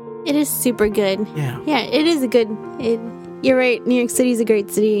 It is super good. Yeah. Yeah, it is you're right, New York City is a great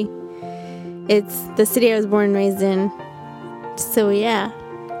city. It's the city I was born and raised in. So yeah,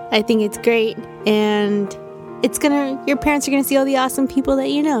 I think it's great, and your parents are gonna see all the awesome people that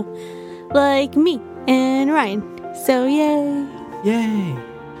you know, like me and Ryan. So yay!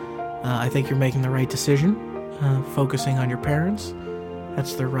 I think you're making the right decision, focusing on your parents.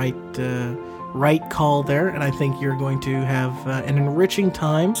 That's the right call there, and I think you're going to have an enriching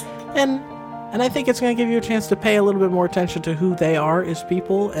time, and I think it's going to give you a chance to pay a little bit more attention to who they are as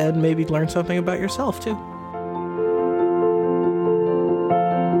people, and maybe learn something about yourself too.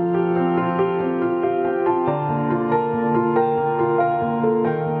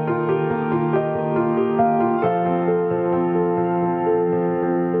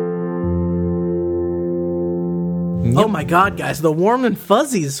 Oh my god, guys, the warm and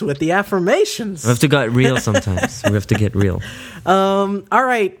fuzzies with the affirmations. We have to get real sometimes. We have to get real. All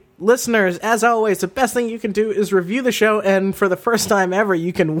right, listeners, as always, the best thing you can do is review the show, and for the first time ever,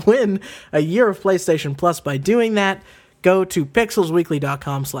 you can win a year of PlayStation Plus by doing that. Go to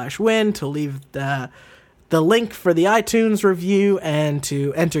pixelsweekly.com/win to leave the link for the iTunes review and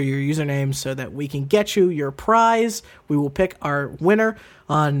to enter your username so that we can get you your prize. We will pick our winner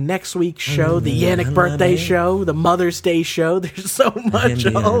on next week's show, the Yannick birthday show, the Mother's Day show. There's so much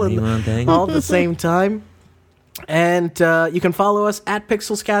all at the same time. And you can follow us at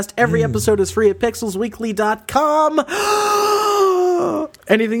PixelsCast. Every episode is free at pixelsweekly.com.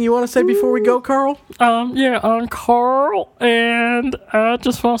 Anything you want to say before we go, Carl? I'm Carl, and I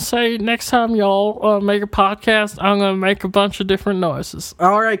just want to say next time y'all make a podcast, I'm going to make a bunch of different noises.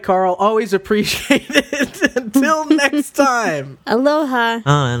 All right, Carl. Always appreciate it. Until next time. Aloha.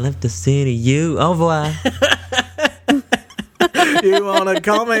 I left the city. You. Au revoir. You want to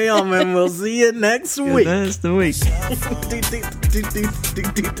call me on, and we'll see you next week. That's the week.